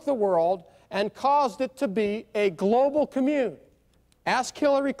shrunk the world and caused it to be a global commune. Ask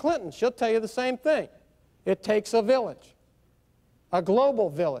Hillary Clinton, she'll tell you the same thing. It takes a village, a global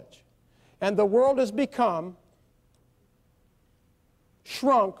village. And the world has become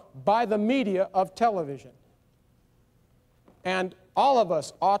shrunk by the media of television. And all of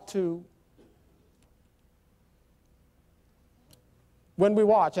us ought to, when we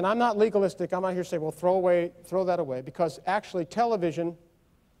watch, and I'm not legalistic, I'm not here to say, well, throw that away, because actually television,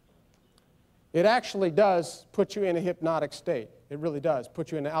 it actually does put you in a hypnotic state. It really does.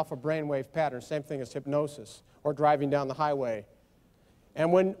 Put you in an alpha brainwave pattern, same thing as hypnosis or driving down the highway.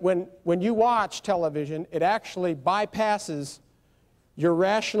 And when you watch television, it actually bypasses your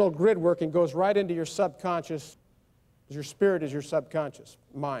rational grid work and goes right into your subconscious. Your spirit is your subconscious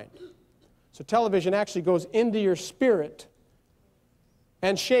mind. So television actually goes into your spirit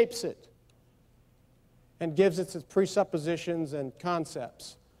and shapes it and gives it its presuppositions and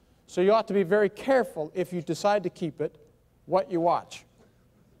concepts. So you ought to be very careful, if you decide to keep it, what you watch.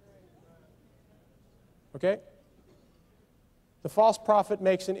 Okay? The false prophet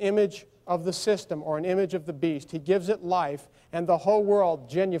makes an image of the system or an image of the beast. He gives it life, and the whole world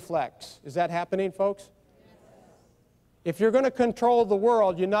genuflects. Is that happening, folks? If you're going to control the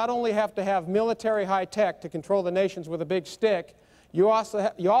world, you not only have to have military high tech to control the nations with a big stick, you also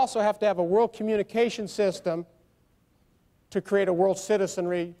have to have a world communication system to create a world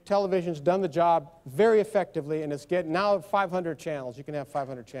citizenry. Television's done the job very effectively, and it's getting now 500 channels. You can have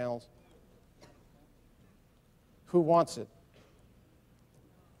 500 channels. Who wants it?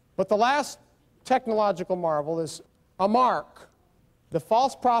 But the last technological marvel is a mark. The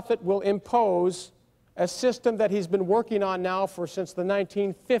false prophet will impose a system that he's been working on now since the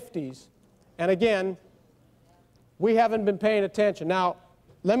 1950s. And again, we haven't been paying attention. Now,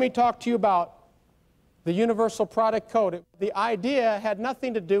 let me talk to you about the Universal Product Code. The idea had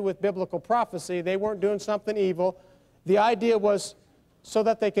nothing to do with biblical prophecy. They weren't doing something evil. The idea was so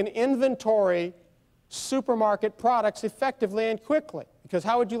that they can inventory supermarket products effectively and quickly. Because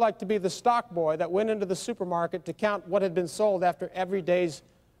how would you like to be the stock boy that went into the supermarket to count what had been sold after every day's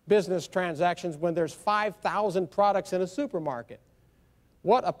business transactions when there's 5,000 products in a supermarket?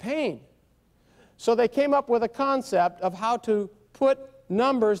 What a pain. So they came up with a concept of how to put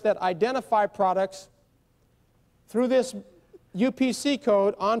numbers that identify products through this UPC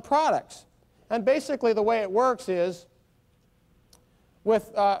code on products. And basically the way it works is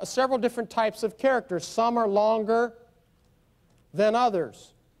with several different types of characters. Some are longer than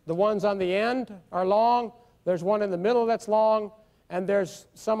others. The ones on the end are long. There's one in the middle that's long. And there's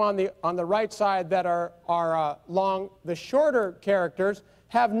some on the right side that are long. The shorter characters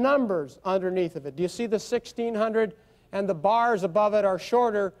have numbers underneath of it. Do you see the 1600? And the bars above it are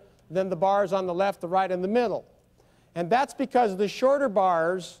shorter than the bars on the left, the right, and the middle. And that's because the shorter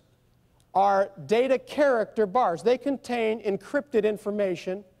bars are data character bars. They contain encrypted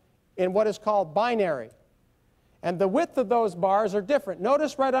information in what is called binary. And the width of those bars are different.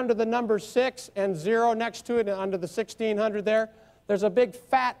 Notice right under the number 6 and 0 next to it, and under the 1600 there's a big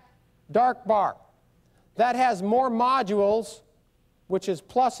fat dark bar. That has more modules, which is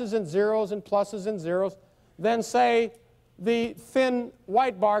pluses and zeros, than, say, the thin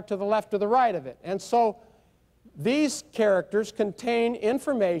white bar to the left or the right of it. And so these characters contain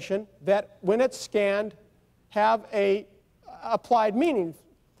information that, when it's scanned, have a applied meaning.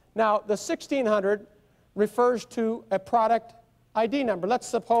 Now, the 1600 refers to a product ID number. Let's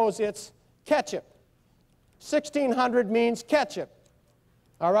suppose it's ketchup. 1600 means ketchup.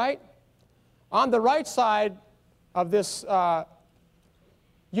 All right? On the right side of this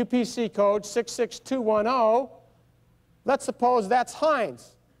UPC code, 66210, let's suppose that's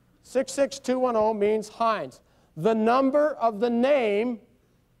Heinz. 66210 means Heinz. The number of the name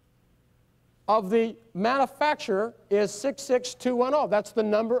of the manufacturer is 66210. That's the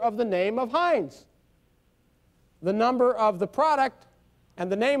number of the name of Heinz. The number of the product and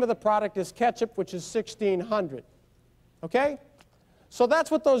the name of the product is ketchup, which is 1600. Okay? So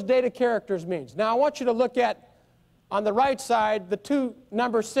that's what those data characters means. Now I want you to look at, on the right side, the two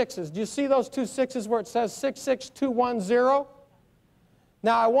number 6s. Do you see those two 6s where it says 66210?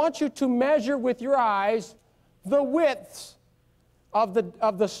 Now I want you to measure with your eyes the widths of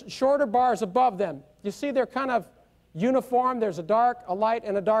the shorter bars above them. You see they're kind of uniform. There's a dark, a light,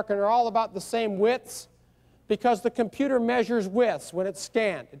 and a dark, and they're all about the same widths, because the computer measures widths when it's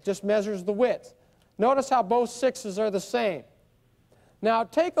scanned. It just measures the width. Notice how both 6s are the same. Now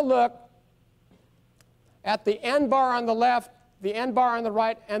take a look at the end bar on the left, the end bar on the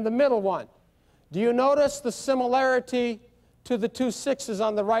right, and the middle one. Do you notice the similarity to the two 6s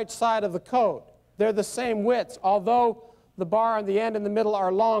on the right side of the code? They're the same widths, although the bar on the end and the middle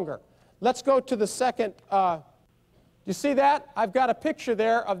are longer. Let's go to the second. You see that? I've got a picture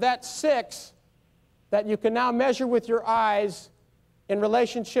there of that 6 that you can now measure with your eyes in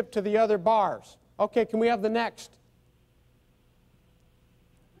relationship to the other bars. Okay, can we have the next?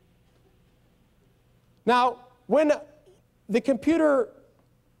 Now, when the computer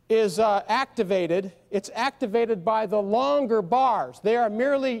is activated, it's activated by the longer bars. They are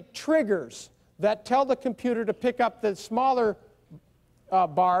merely triggers that tell the computer to pick up the smaller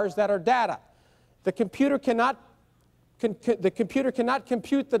bars that are data. The computer cannot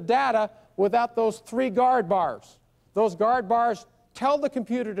compute the data without those 3 guard bars. Those guard bars tell the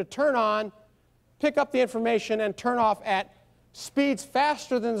computer to turn on, pick up the information, and turn off at speeds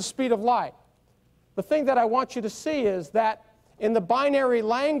faster than the speed of light. The thing that I want you to see is that in the binary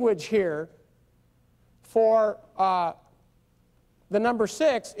language here for the number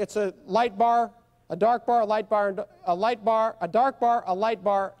 6, it's a light bar, a dark bar, a light bar, a light bar, a dark bar, a light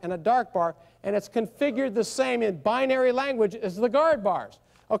bar, and a dark bar. And it's configured the same in binary language as the guard bars.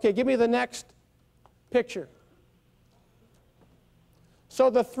 Okay, give me the next picture. So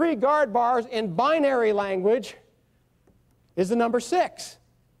the 3 guard bars in binary language is the number 6.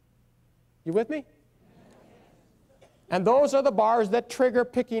 You with me? And those are the bars that trigger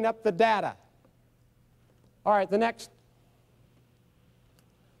picking up the data. All right, the next.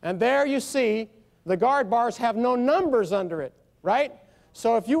 And there you see the guard bars have no numbers under it, right?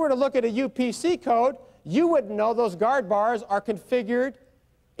 So if you were to look at a UPC code, you would know those guard bars are configured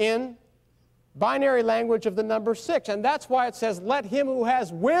in binary language of the number 6. And that's why it says, let him who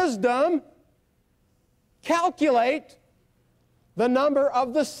has wisdom calculate the number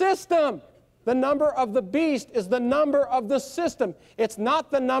of the system. The number of the beast is the number of the system. It's not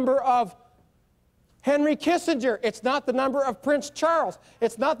the number of Henry Kissinger. It's not the number of Prince Charles.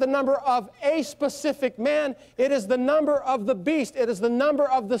 It's not the number of a specific man. It is the number of the beast. It is the number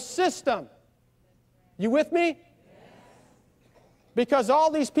of the system. You with me? Because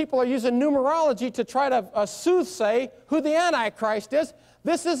all these people are using numerology to try to soothsay who the Antichrist is.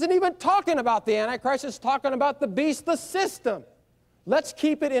 This isn't even talking about the Antichrist. It's talking about the beast, the system. Let's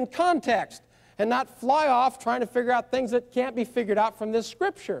keep it in context and not fly off trying to figure out things that can't be figured out from this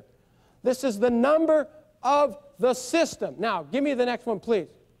scripture. This is the number of the system. Now, give me the next one, please.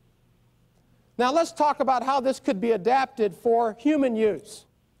 Now, let's talk about how this could be adapted for human use.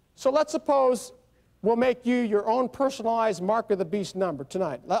 So let's suppose we'll make you your own personalized mark of the beast number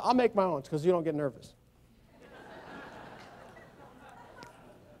tonight. I'll make my own because you don't get nervous.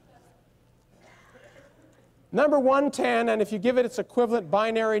 Number 110, and if you give it its equivalent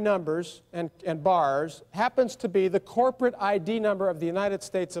binary numbers and bars, happens to be the corporate ID number of the United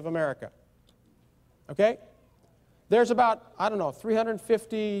States of America. Okay? There's about, I don't know,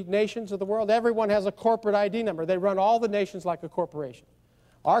 350 nations of the world. Everyone has a corporate ID number. They run all the nations like a corporation.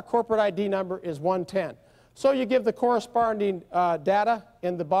 Our corporate ID number is 110. So you give the corresponding data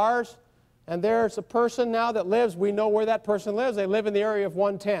in the bars, and there's a person now that lives. We know where that person lives. They live in the area of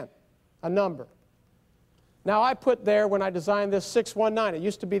 110, a number. Now, I put there, when I designed this, 619. It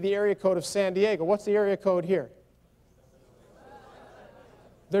used to be the area code of San Diego. What's the area code here?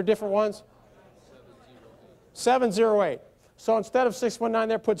 They're different ones? 708. So instead of 619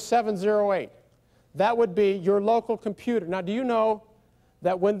 there, put 708. That would be your local computer. Now, do you know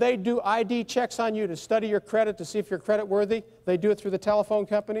that when they do ID checks on you to study your credit to see if you're credit worthy, they do it through the telephone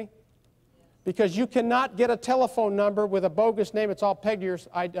company? Because you cannot get a telephone number with a bogus name. It's all pegged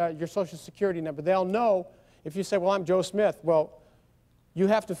to your Social Security number. They'll know. If you say, well, I'm Joe Smith, well, you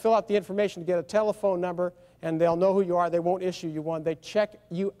have to fill out the information to get a telephone number, and they'll know who you are. They won't issue you one. They check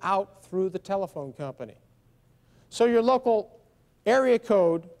you out through the telephone company. So your local area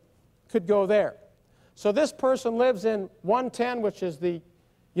code could go there. So this person lives in 110, which is the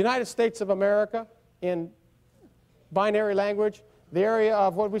United States of America in binary language. The area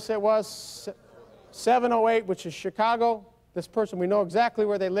of, what did we say it was? 708, which is Chicago. This person, we know exactly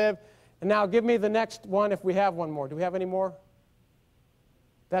where they live. And now give me the next one if we have one more. Do we have any more?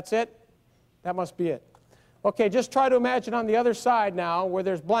 That's it? That must be it. Okay, just try to imagine on the other side now, where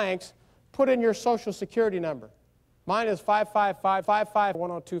there's blanks, put in your Social Security number. Mine is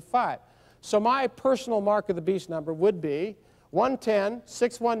 555-55-1025. So my personal mark of the beast number would be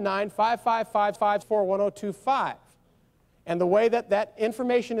 110-619-555-54-1025. And the way that that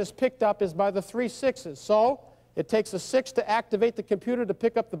information is picked up is by the 3 6s. So it takes a 6 to activate the computer to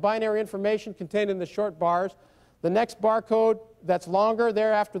pick up the binary information contained in the short bars. The next barcode that's longer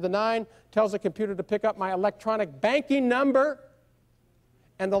there after the 9 tells the computer to pick up my electronic banking number.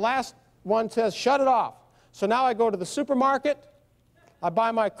 And the last one says, shut it off. So now I go to the supermarket, I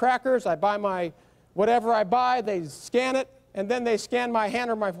buy my crackers, I buy my Whatever I buy, they scan it, and then they scan my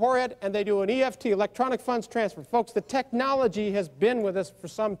hand or my forehead, and they do an EFT, electronic funds transfer. Folks, the technology has been with us for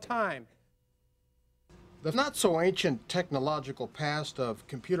some time. The not-so-ancient technological past of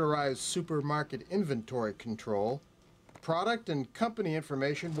computerized supermarket inventory control, product and company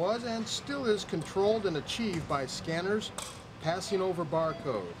information was and still is controlled and achieved by scanners passing over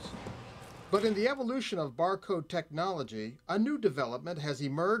barcodes. But in the evolution of barcode technology, a new development has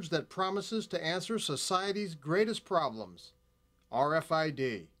emerged that promises to answer society's greatest problems: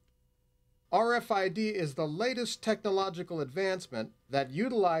 RFID. RFID is the latest technological advancement that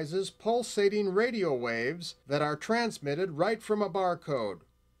utilizes pulsating radio waves that are transmitted right from a barcode.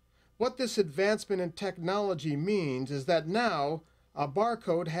 What this advancement in technology means is that now a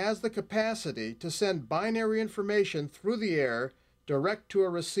barcode has the capacity to send binary information through the air direct to a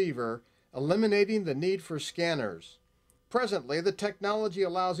receiver, eliminating the need for scanners. Presently, the technology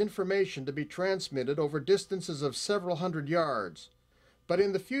allows information to be transmitted over distances of several hundred yards. But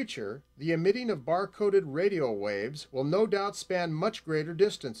in the future, the emitting of barcoded radio waves will no doubt span much greater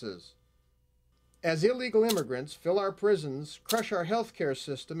distances. As illegal immigrants fill our prisons, crush our healthcare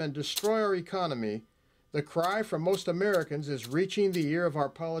system, and destroy our economy, the cry from most Americans is reaching the ear of our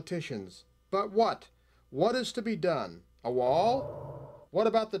politicians. But what? What is to be done? A wall? What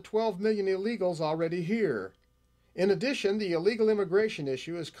about the 12 million illegals already here? In addition, the illegal immigration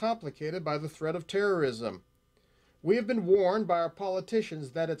issue is complicated by the threat of terrorism. We have been warned by our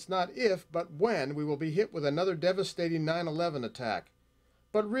politicians that it's not if, but when we will be hit with another devastating 9/11 attack.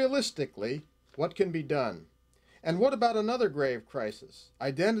 But realistically, what can be done? And what about another grave crisis,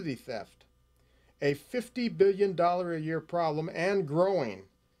 identity theft? A $50 billion a year problem and growing.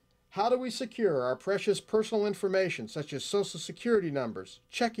 How do we secure our precious personal information such as Social Security numbers,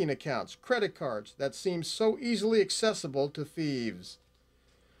 checking accounts, credit cards that seem so easily accessible to thieves?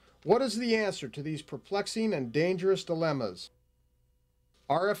 What is the answer to these perplexing and dangerous dilemmas?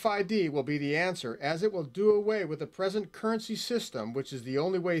 RFID will be the answer, as it will do away with the present currency system, which is the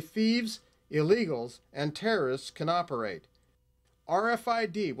only way thieves, illegals, and terrorists can operate.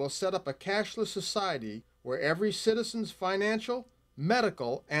 RFID will set up a cashless society where every citizen's financial,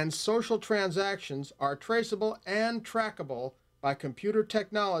 medical, and social transactions are traceable and trackable by computer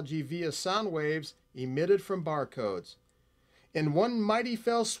technology via sound waves emitted from barcodes. In one mighty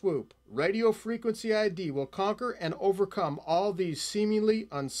fell swoop, radio frequency ID will conquer and overcome all these seemingly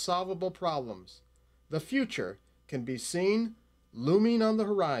unsolvable problems. The future can be seen looming on the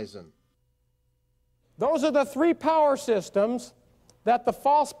horizon. Those are the three power systems that the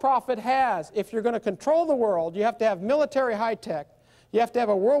false prophet has. If you're going to control the world, you have to have military high-tech, you have to have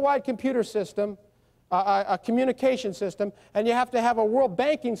a worldwide computer system, a communication system, and you have to have a world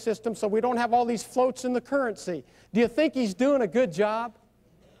banking system so we don't have all these floats in the currency. Do you think he's doing a good job?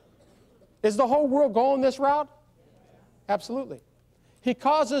 Is the whole world going this route? Absolutely. He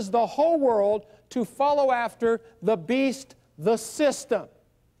causes the whole world to follow after the beast, the system.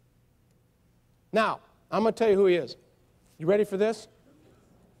 Now, I'm going to tell you who he is. You ready for this?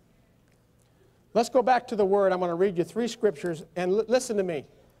 Let's go back to the Word. I'm going to read you 3 scriptures, and listen to me.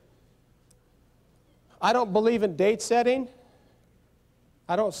 I don't believe in date setting.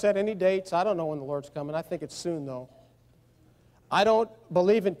 I don't set any dates. I don't know when the Lord's coming. I think it's soon, though. I don't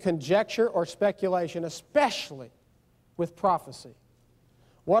believe in conjecture or speculation, especially with prophecy.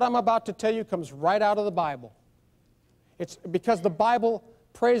 What I'm about to tell you comes right out of the Bible. It's because the Bible,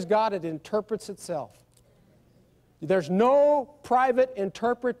 praise God, it interprets itself. There's no private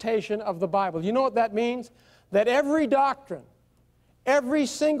interpretation of the Bible. You know what that means? That every doctrine, every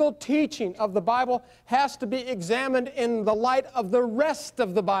single teaching of the Bible has to be examined in the light of the rest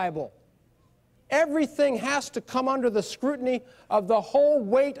of the Bible. Everything has to come under the scrutiny of the whole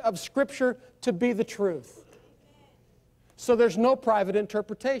weight of Scripture to be the truth. So there's no private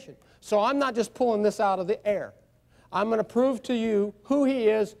interpretation. So I'm not just pulling this out of the air. I'm going to prove to you who he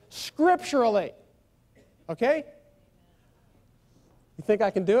is scripturally. Okay? You think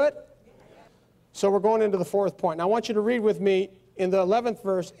I can do it? So we're going into the 4th point. Now I want you to read with me in the 11th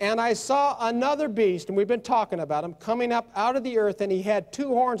verse. And I saw another beast, and we've been talking about him, coming up out of the earth, and he had 2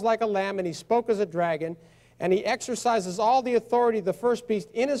 horns like a lamb, and he spoke as a dragon, and he exercises all the authority of the first beast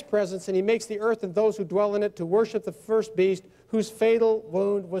in his presence, and he makes the earth and those who dwell in it to worship the first beast, whose fatal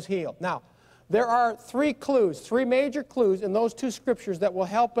wound was healed. Now, there are 3 clues, 3 major clues in those 2 scriptures that will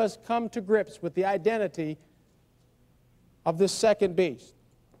help us come to grips with the identity of this second beast.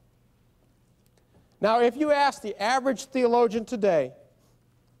 Now, if you ask the average theologian today,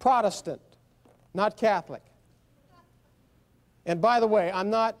 Protestant, not Catholic, and by the way, I'm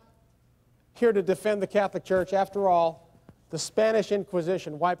not here to defend the Catholic Church. After all, The Spanish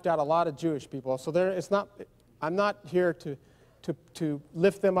Inquisition wiped out a lot of Jewish people. So I'm not here to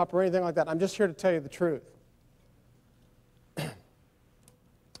lift them up or anything like that. I'm just here to tell you the truth.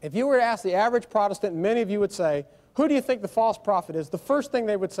 If you were to ask the average Protestant, many of you would say, who do you think the false prophet is? The first thing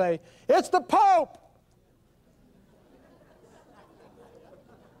they would say, it's the Pope!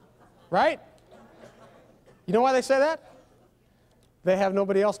 Right? You know why they say that? They have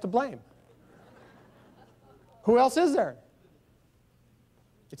nobody else to blame. Who else is there?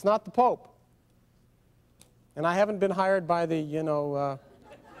 It's not the Pope. And I haven't been hired by the,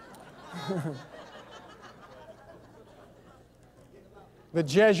 the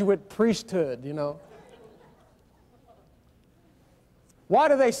Jesuit priesthood, Why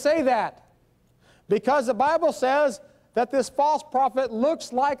do they say that? Because the Bible says that this false prophet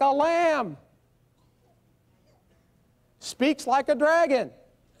looks like a lamb, speaks like a dragon.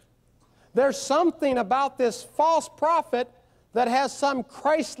 There's something about this false prophet that has some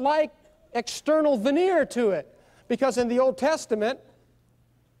Christ-like external veneer to it. Because in the Old Testament,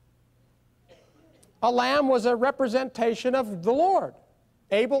 a lamb was a representation of the Lord.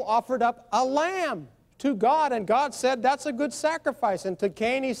 Abel offered up a lamb to God, and God said, that's a good sacrifice. And to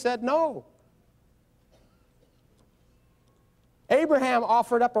Cain, he said, no. Abraham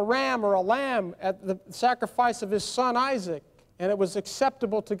offered up a ram or a lamb at the sacrifice of his son Isaac, and it was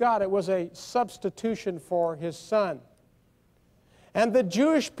acceptable to God. It was a substitution for his son. And the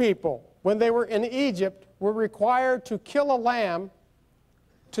Jewish people, when they were in Egypt, were required to kill a lamb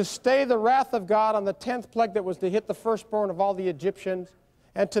to stay the wrath of God on the 10th plague that was to hit the firstborn of all the Egyptians.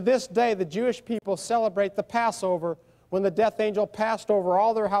 And to this day, the Jewish people celebrate the Passover when the death angel passed over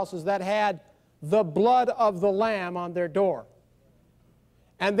all their houses that had the blood of the lamb on their door.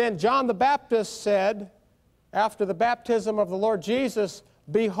 And then John the Baptist said, after the baptism of the Lord Jesus,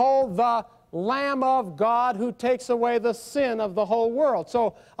 behold the Lamb of God who takes away the sin of the whole world.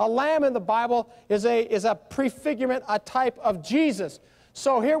 So a lamb in the Bible is a prefigurement, a type of Jesus.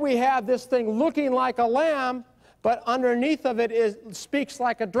 So here we have this thing looking like a lamb, but underneath of it speaks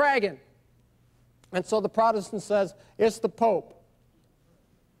like a dragon. And so the Protestant says it's the Pope.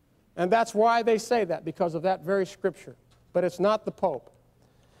 And that's why they say that, because of that very scripture. But it's not the Pope.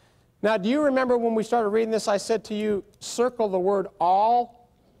 Now, do you remember when we started reading this, I said to you, circle the word all?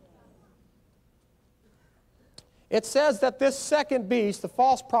 It says that this second beast, the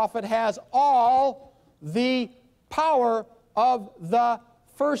false prophet, has all the power of the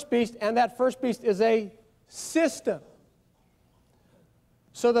first beast, and that first beast is a system.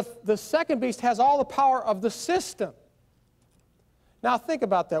 So the second beast has all the power of the system. Now think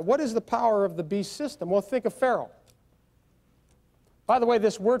about that. What is the power of the beast system? Well, think of Pharaoh. By the way,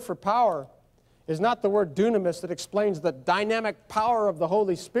 this word for power is not the word dunamis that explains the dynamic power of the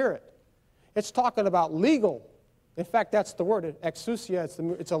Holy Spirit. It's talking about legal. In fact, that's the word,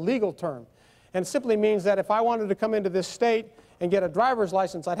 exousia. It's a legal term. And it simply means that if I wanted to come into this state and get a driver's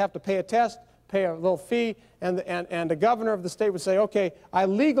license, I'd have to pay a test, pay a little fee, and the governor of the state would say, okay, I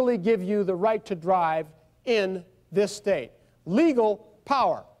legally give you the right to drive in this state. Legal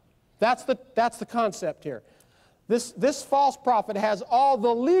power. That's the concept here. This false prophet has all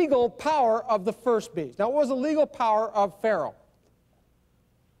the legal power of the first beast. Now, what was the legal power of Pharaoh?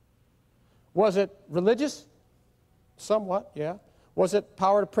 Was it religious? Somewhat, yeah. Was it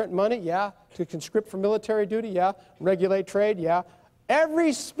power to print money? Yeah. To conscript for military duty? Yeah. Regulate trade? Yeah.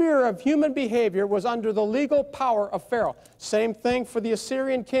 Every sphere of human behavior was under the legal power of Pharaoh. Same thing for the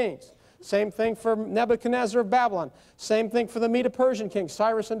Assyrian kings. Same thing for Nebuchadnezzar of Babylon. Same thing for the Medo-Persian kings,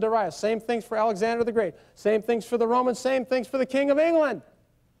 Cyrus and Darius. Same things for Alexander the Great. Same things for the Romans. Same things for the King of England.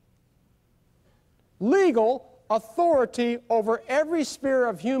 Legal authority over every sphere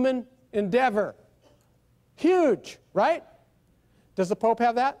of human endeavor. Huge, right? Does the Pope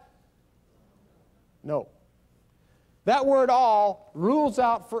have that? No. That word all rules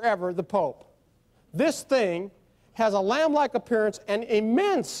out forever the Pope. This thing has a lamb-like appearance and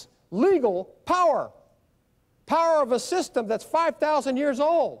immense legal power. Power of a system that's 5,000 years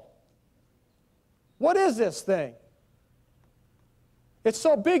old. What is this thing? It's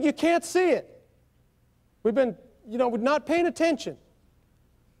so big you can't see it. We've been, we're not paying attention.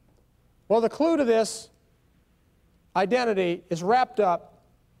 Well, the clue to this identity is wrapped up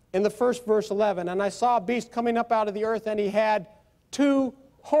in the first verse 11. And I saw a beast coming up out of the earth, and he had 2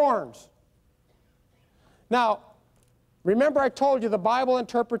 horns. Now, remember I told you the Bible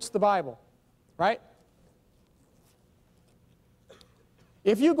interprets the Bible, right?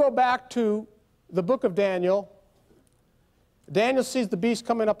 If you go back to the book of Daniel, Daniel sees the beast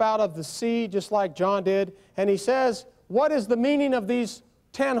coming up out of the sea, just like John did, and he says, what is the meaning of these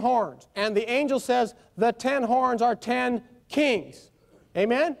 10 horns? And the angel says, the 10 horns are 10 kings.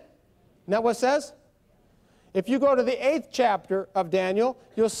 Amen? Isn't that what it says? If you go to the 8th chapter of Daniel,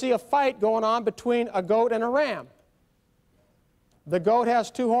 you'll see a fight going on between a goat and a ram. The goat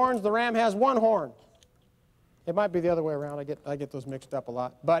has 2 horns, the ram has 1 horn. It might be the other way around. I get those mixed up a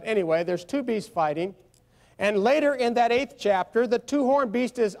lot. But anyway, there's 2 beasts fighting. And later in that 8th chapter, the 2-horned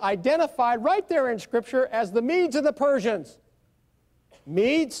beast is identified right there in Scripture as the Medes and the Persians.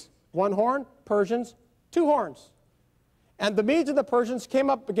 Medes, 1 horn, Persians, 2 horns. And the Medes and the Persians came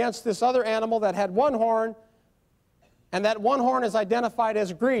up against this other animal that had 1 horn, and that 1 horn is identified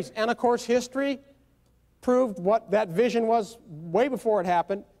as Greece. And of course, history proved what that vision was way before it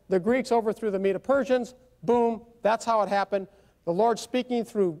happened. The Greeks overthrew the Medo-Persians. Boom, that's how it happened. The Lord speaking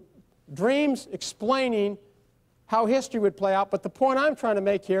through dreams, explaining how history would play out. But the point I'm trying to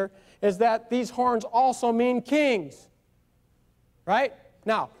make here is that these horns also mean kings. Right?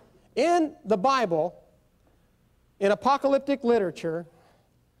 Now, in the Bible, in apocalyptic literature,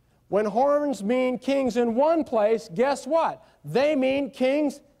 when horns mean kings in one place, guess what? They mean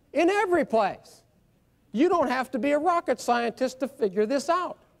kings in every place. You don't have to be a rocket scientist to figure this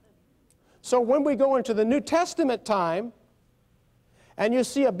out. So when we go into the New Testament time, and you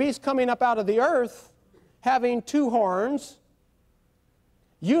see a beast coming up out of the earth having 2 horns,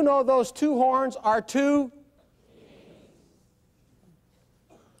 you know those 2 horns are 2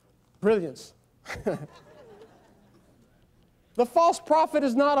 brilliance. The false prophet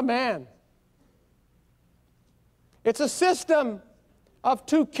is not a man. It's a system of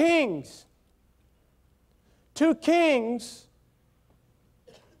 2 kings. 2 kings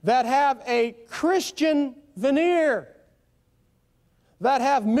that have a Christian veneer, that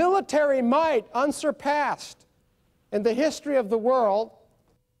have military might unsurpassed in the history of the world,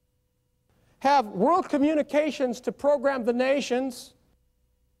 have world communications to program the nations,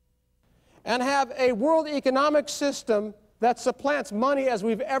 and have a world economic system that supplants money as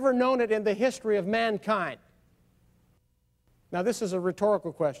we've ever known it in the history of mankind. Now, this is a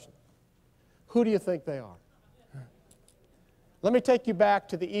rhetorical question. Who do you think they are? Let me take you back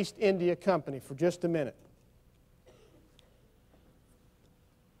to the East India Company for just a minute.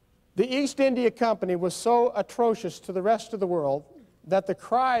 The East India Company was so atrocious to the rest of the world that the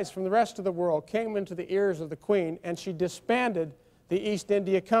cries from the rest of the world came into the ears of the Queen, and she disbanded the East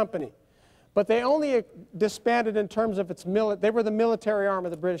India Company. But they only disbanded in terms of its military. They were the military arm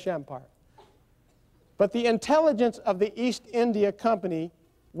of the British Empire. But the intelligence of the East India Company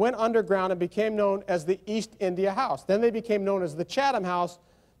went underground and became known as the East India House. Then they became known as the Chatham House.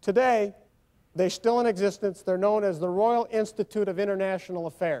 Today, they're still in existence. They're known as the Royal Institute of International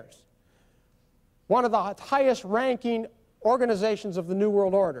Affairs. One of the highest ranking organizations of the New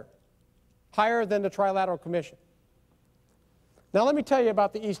World Order, higher than the Trilateral Commission. Now let me tell you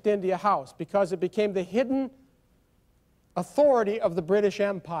about the East India House, because it became the hidden authority of the British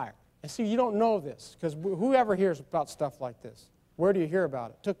Empire. And see, you don't know this, because whoever hears about stuff like this? Where do you hear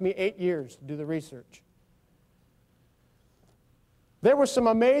about it? It took me 8 years to do the research. There were some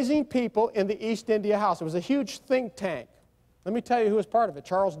amazing people in the East India House. It was a huge think tank. Let me tell you who was part of it.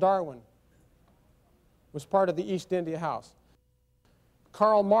 Charles Darwin was part of the East India House.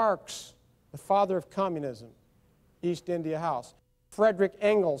 Karl Marx, the father of communism, East India House. Frederick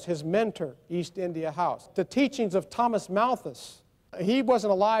Engels, his mentor, East India House. The teachings of Thomas Malthus. He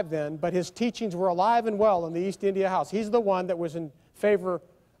wasn't alive then, but his teachings were alive and well in the East India House. He's the one that was in favor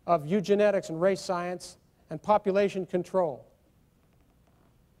of eugenics and race science and population control.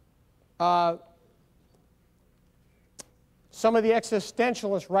 Some of the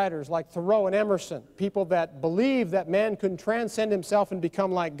existentialist writers like Thoreau and Emerson, people that believe that man can transcend himself and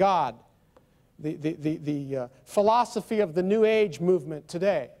become like God. The philosophy of the New Age movement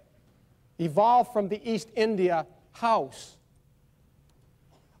today evolved from the East India House.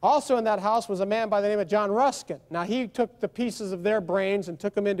 Also in that house was a man by the name of John Ruskin. Now he took the pieces of their brains and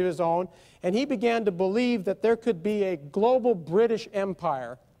took them into his own, and he began to believe that there could be a global British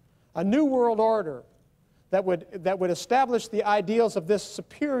Empire, a new world order that would establish the ideals of this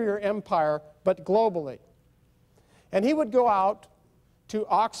superior empire, but globally. And he would go out to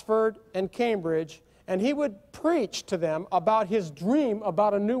Oxford and Cambridge, and he would preach to them about his dream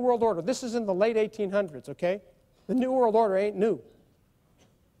about a new world order. This is in the late 1800s, okay? The new world order ain't new.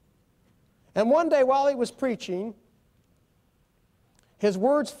 And one day while he was preaching, his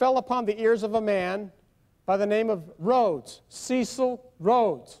words fell upon the ears of a man by the name of Rhodes, Cecil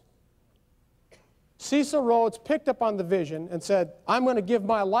Rhodes. Cecil Rhodes picked up on the vision and said, I'm going to give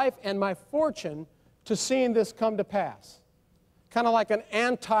my life and my fortune to seeing this come to pass. Kind of like an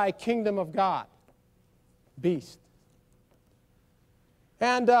anti-kingdom of God beast.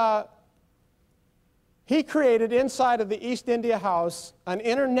 And He created inside of the East India House an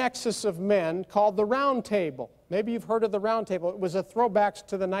inner nexus of men called the Round Table. Maybe you've heard of the Round Table. It was a throwback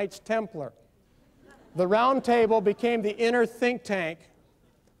to the Knights Templar. The Round Table became the inner think tank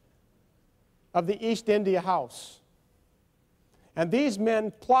of the East India House. And these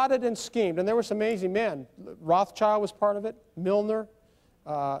men plotted and schemed, and there were some amazing men. Rothschild was part of it, Milner,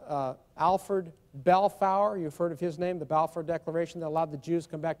 Alfred Balfour, you've heard of his name, the Balfour Declaration that allowed the Jews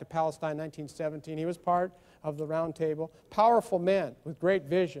to come back to Palestine in 1917. He was part of the Round Table. Powerful men with great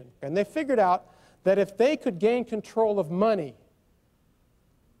vision. And they figured out that if they could gain control of money,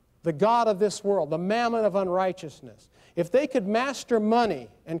 the god of this world, the mammon of unrighteousness, if they could master money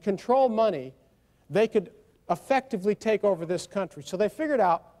and control money, they could effectively take over this country. So they figured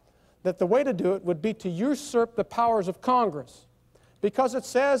out that the way to do it would be to usurp the powers of Congress. Because it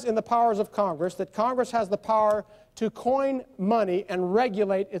says in the powers of Congress that Congress has the power to coin money and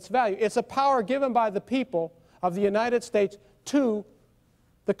regulate its value. It's a power given by the people of the United States to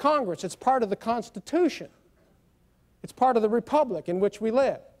the Congress. It's part of the Constitution. It's part of the republic in which we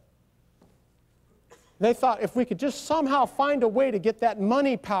live. They thought if we could just somehow find a way to get that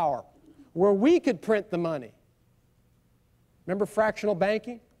money power where we could print the money. Remember fractional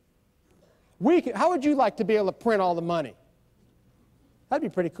banking? How would you like to be able to print all the money? That'd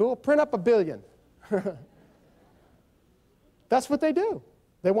be pretty cool. Print up $1 billion. That's what they do.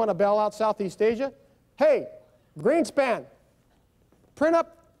 They want to bail out Southeast Asia. Hey, Greenspan, print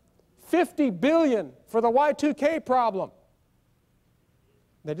up $50 billion for the Y2K problem.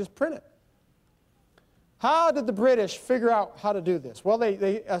 They just print it. How did the British figure out how to do this? Well,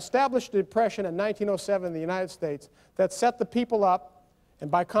 they established a depression in 1907 in the United States that set the people up,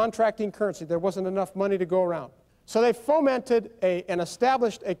 and by contracting currency, there wasn't enough money to go around. So they fomented and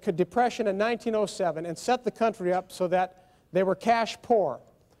established a depression in 1907 and set the country up so that they were cash poor.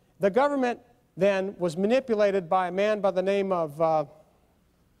 The government then was manipulated by a man by the name of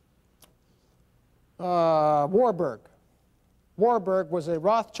Warburg. Warburg was a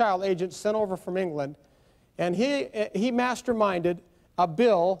Rothschild agent sent over from England, and he masterminded a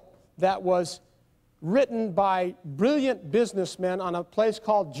bill that was written by brilliant businessmen on a place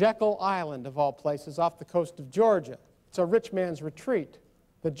called Jekyll Island, of all places, off the coast of Georgia. It's a rich man's retreat,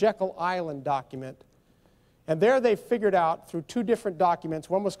 the Jekyll Island document. And there they figured out through two different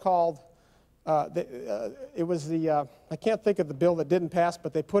documents. One was called, I can't think of the bill that didn't pass,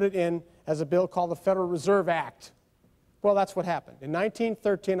 but they put it in as a bill called the Federal Reserve Act. Well, that's what happened. In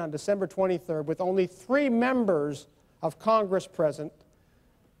 1913, on December 23rd, with only 3 members of Congress present,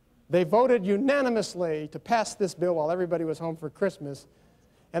 they voted unanimously to pass this bill while everybody was home for Christmas.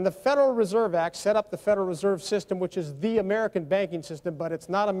 And the Federal Reserve Act set up the Federal Reserve System, which is the American banking system, but it's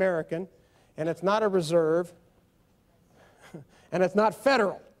not American, and it's not a reserve, and it's not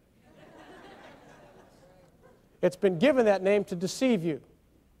federal. It's been given that name to deceive you.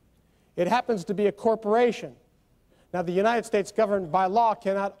 It happens to be a corporation. Now, the United States government by law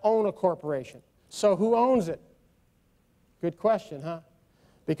cannot own a corporation. So who owns it? Good question, huh?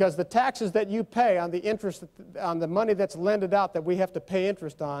 Because the taxes that you pay on the interest, on the money that's lended out that we have to pay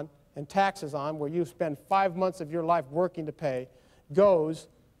interest on and taxes on, where you spend 5 months of your life working to pay, goes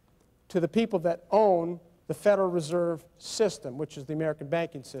to the people that own the Federal Reserve System, which is the American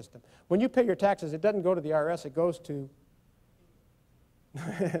banking system. When you pay your taxes, it doesn't go to the IRS, it goes to,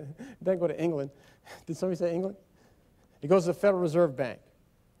 it doesn't go to England. Did somebody say England? It goes to the Federal Reserve Bank.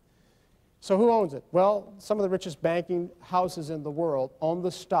 So who owns it? Well, some of the richest banking houses in the world own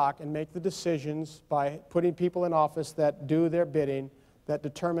the stock and make the decisions by putting people in office that do their bidding, that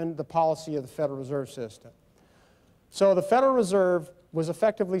determine the policy of the Federal Reserve System. So the Federal Reserve was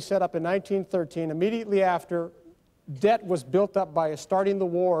effectively set up in 1913. Immediately after, debt was built up by starting the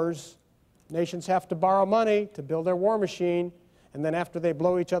wars. Nations have to borrow money to build their war machine, and then after they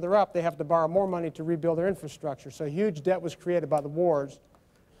blow each other up, they have to borrow more money to rebuild their infrastructure. So huge debt was created by the wars.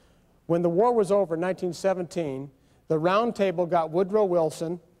 When the war was over in 1917, the Round Table got Woodrow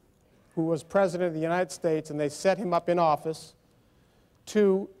Wilson, who was President of the United States, and they set him up in office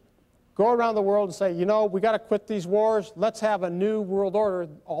to go around the world and say, you know, we got to quit these wars. Let's have a new world order,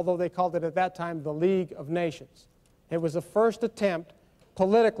 although they called it at that time the League of Nations. It was the first attempt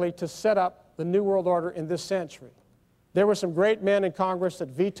politically to set up the new world order in this century. There were some great men in Congress that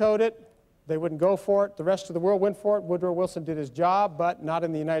vetoed it. They wouldn't go for it. The rest of the world went for it. Woodrow Wilson did his job, but not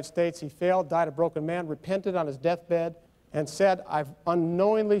in the United States. He failed, died a broken man, repented on his deathbed, and said, I've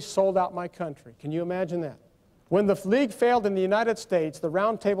unknowingly sold out my country. Can you imagine that? When the League failed in the United States, the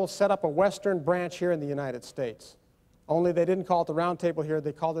Round Table set up a Western branch here in the United States. Only they didn't call it the Round Table here.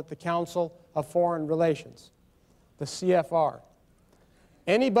 They called it the Council of Foreign Relations, the CFR.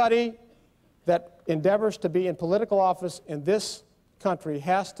 Anybody that endeavors to be in political office in this country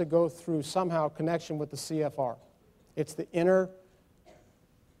has to go through somehow connection with the CFR. It's the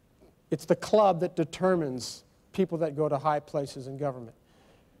club that determines people that go to high places in government.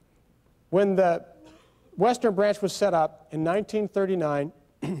 When the Western Branch was set up in 1939,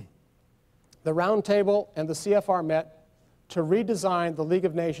 the Round Table and the CFR met to redesign the League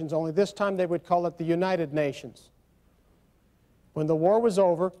of Nations, only this time they would call it the United Nations. When the war was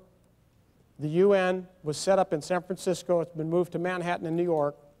over, the UN was set up in San Francisco. It's been moved to Manhattan and New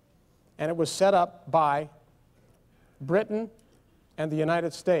York, and it was set up by Britain and the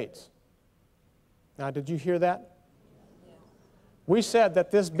United States. Now, did you hear that? We said that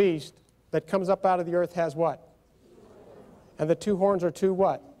this beast that comes up out of the earth has what? And the two horns are two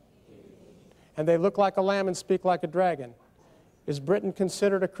what? And they look like a lamb and speak like a dragon. Is Britain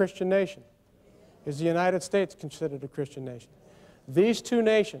considered a Christian nation? Is the United States considered a Christian nation? These two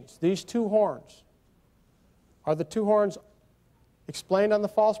nations, these two horns, are the two horns explained on the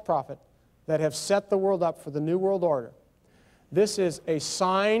false prophet that have set the world up for the New World Order. This is a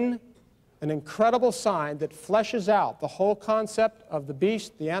sign, an incredible sign that fleshes out the whole concept of the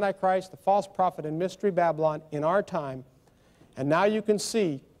beast, the Antichrist, the false prophet, and Mystery Babylon in our time. And now you can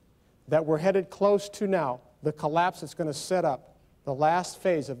see that we're headed close to now the collapse that's going to set up the last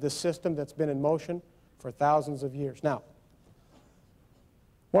phase of this system that's been in motion for thousands of years. Now,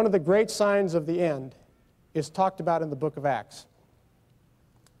 one of the great signs of the end is talked about in the book of Acts.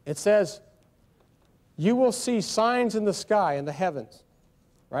 It says, you will see signs in the sky, in the heavens.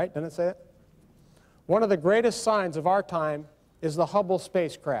 Right? Doesn't it say that? One of the greatest signs of our time is the Hubble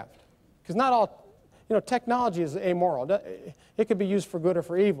spacecraft. Because not all, technology is amoral. It could be used for good or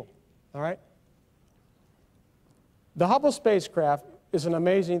for evil. All right? The Hubble spacecraft is an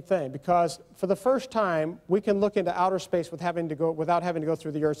amazing thing because for the first time we can look into outer space without having to go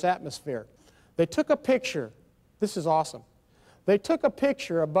through the Earth's atmosphere. They took a picture. This is awesome. They took a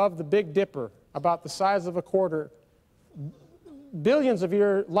picture above the Big Dipper about the size of a quarter, billions of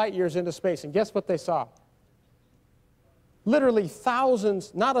light years into space, and guess what they saw? Literally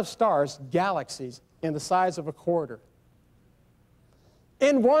thousands, not of stars, galaxies in the size of a quarter.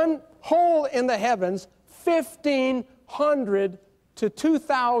 In one hole in the heavens, 1,500 to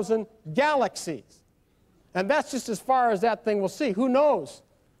 2,000 galaxies. And that's just as far as that thing will see. Who knows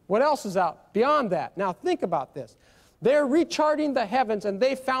what else is out beyond that? Now think about this. They're recharting the heavens and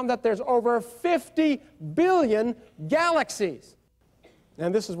they found that there's over 50 billion galaxies.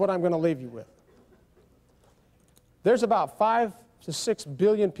 And this is what I'm going to leave you with. There's about 5 to 6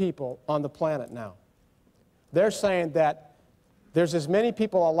 billion people on the planet now. They're saying that there's as many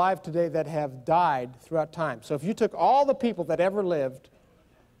people alive today that have died throughout time. So if you took all the people that ever lived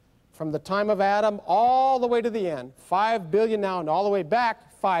from the time of Adam all the way to the end, 5 billion now and all the way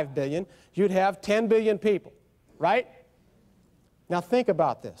back 5 billion, you'd have 10 billion people, right? Now think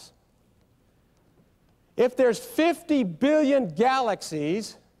about this. If there's 50 billion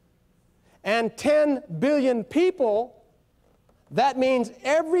galaxies and 10 billion people, that means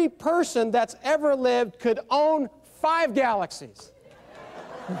every person that's ever lived could own 5 galaxies.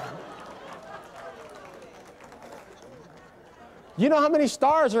 You know how many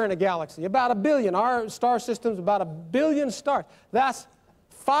stars are in a galaxy? About 1 billion. Our star system's about 1 billion stars. That's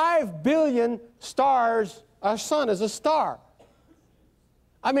 5 billion stars. Our sun is a star.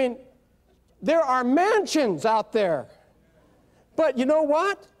 I mean, there are mansions out there. But you know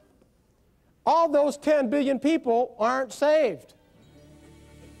what? All those 10 billion people aren't saved.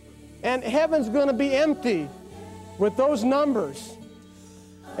 And heaven's going to be empty with those numbers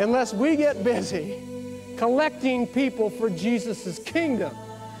unless we get busy collecting people for Jesus' kingdom.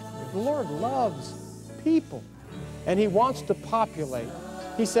 The Lord loves people, and He wants to populate.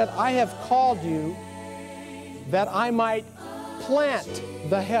 He said, I have called you that I might plant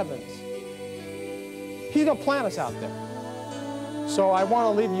the heavens. He's going to plant us out there. So I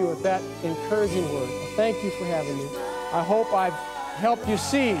want to leave you with that encouraging word. Thank you for having me. I hope I've helped you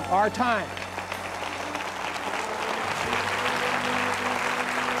see our time.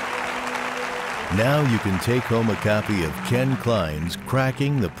 Now you can take home a copy of Ken Klein's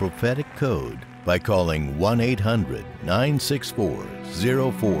Cracking the Prophetic Code by calling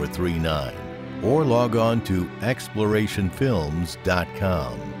 1-800-964-0439 or log on to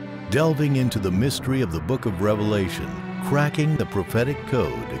explorationfilms.com. Delving into the mystery of the book of Revelation, Cracking the Prophetic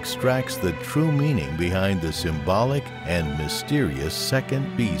Code extracts the true meaning behind the symbolic and mysterious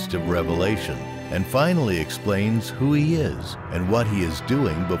second beast of Revelation, and finally explains who he is and what he is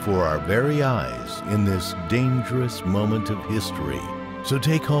doing before our very eyes in this dangerous moment of history. So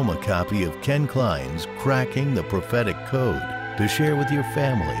take home a copy of Ken Klein's Cracking the Prophetic Code to share with your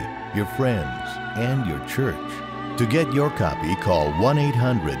family, your friends, and your church. To get your copy, call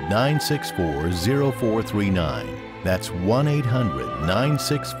 1-800-964-0439. That's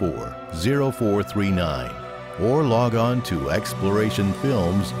 1-800-964-0439. Or log on to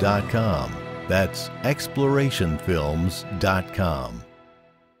explorationfilms.com. That's explorationfilms.com.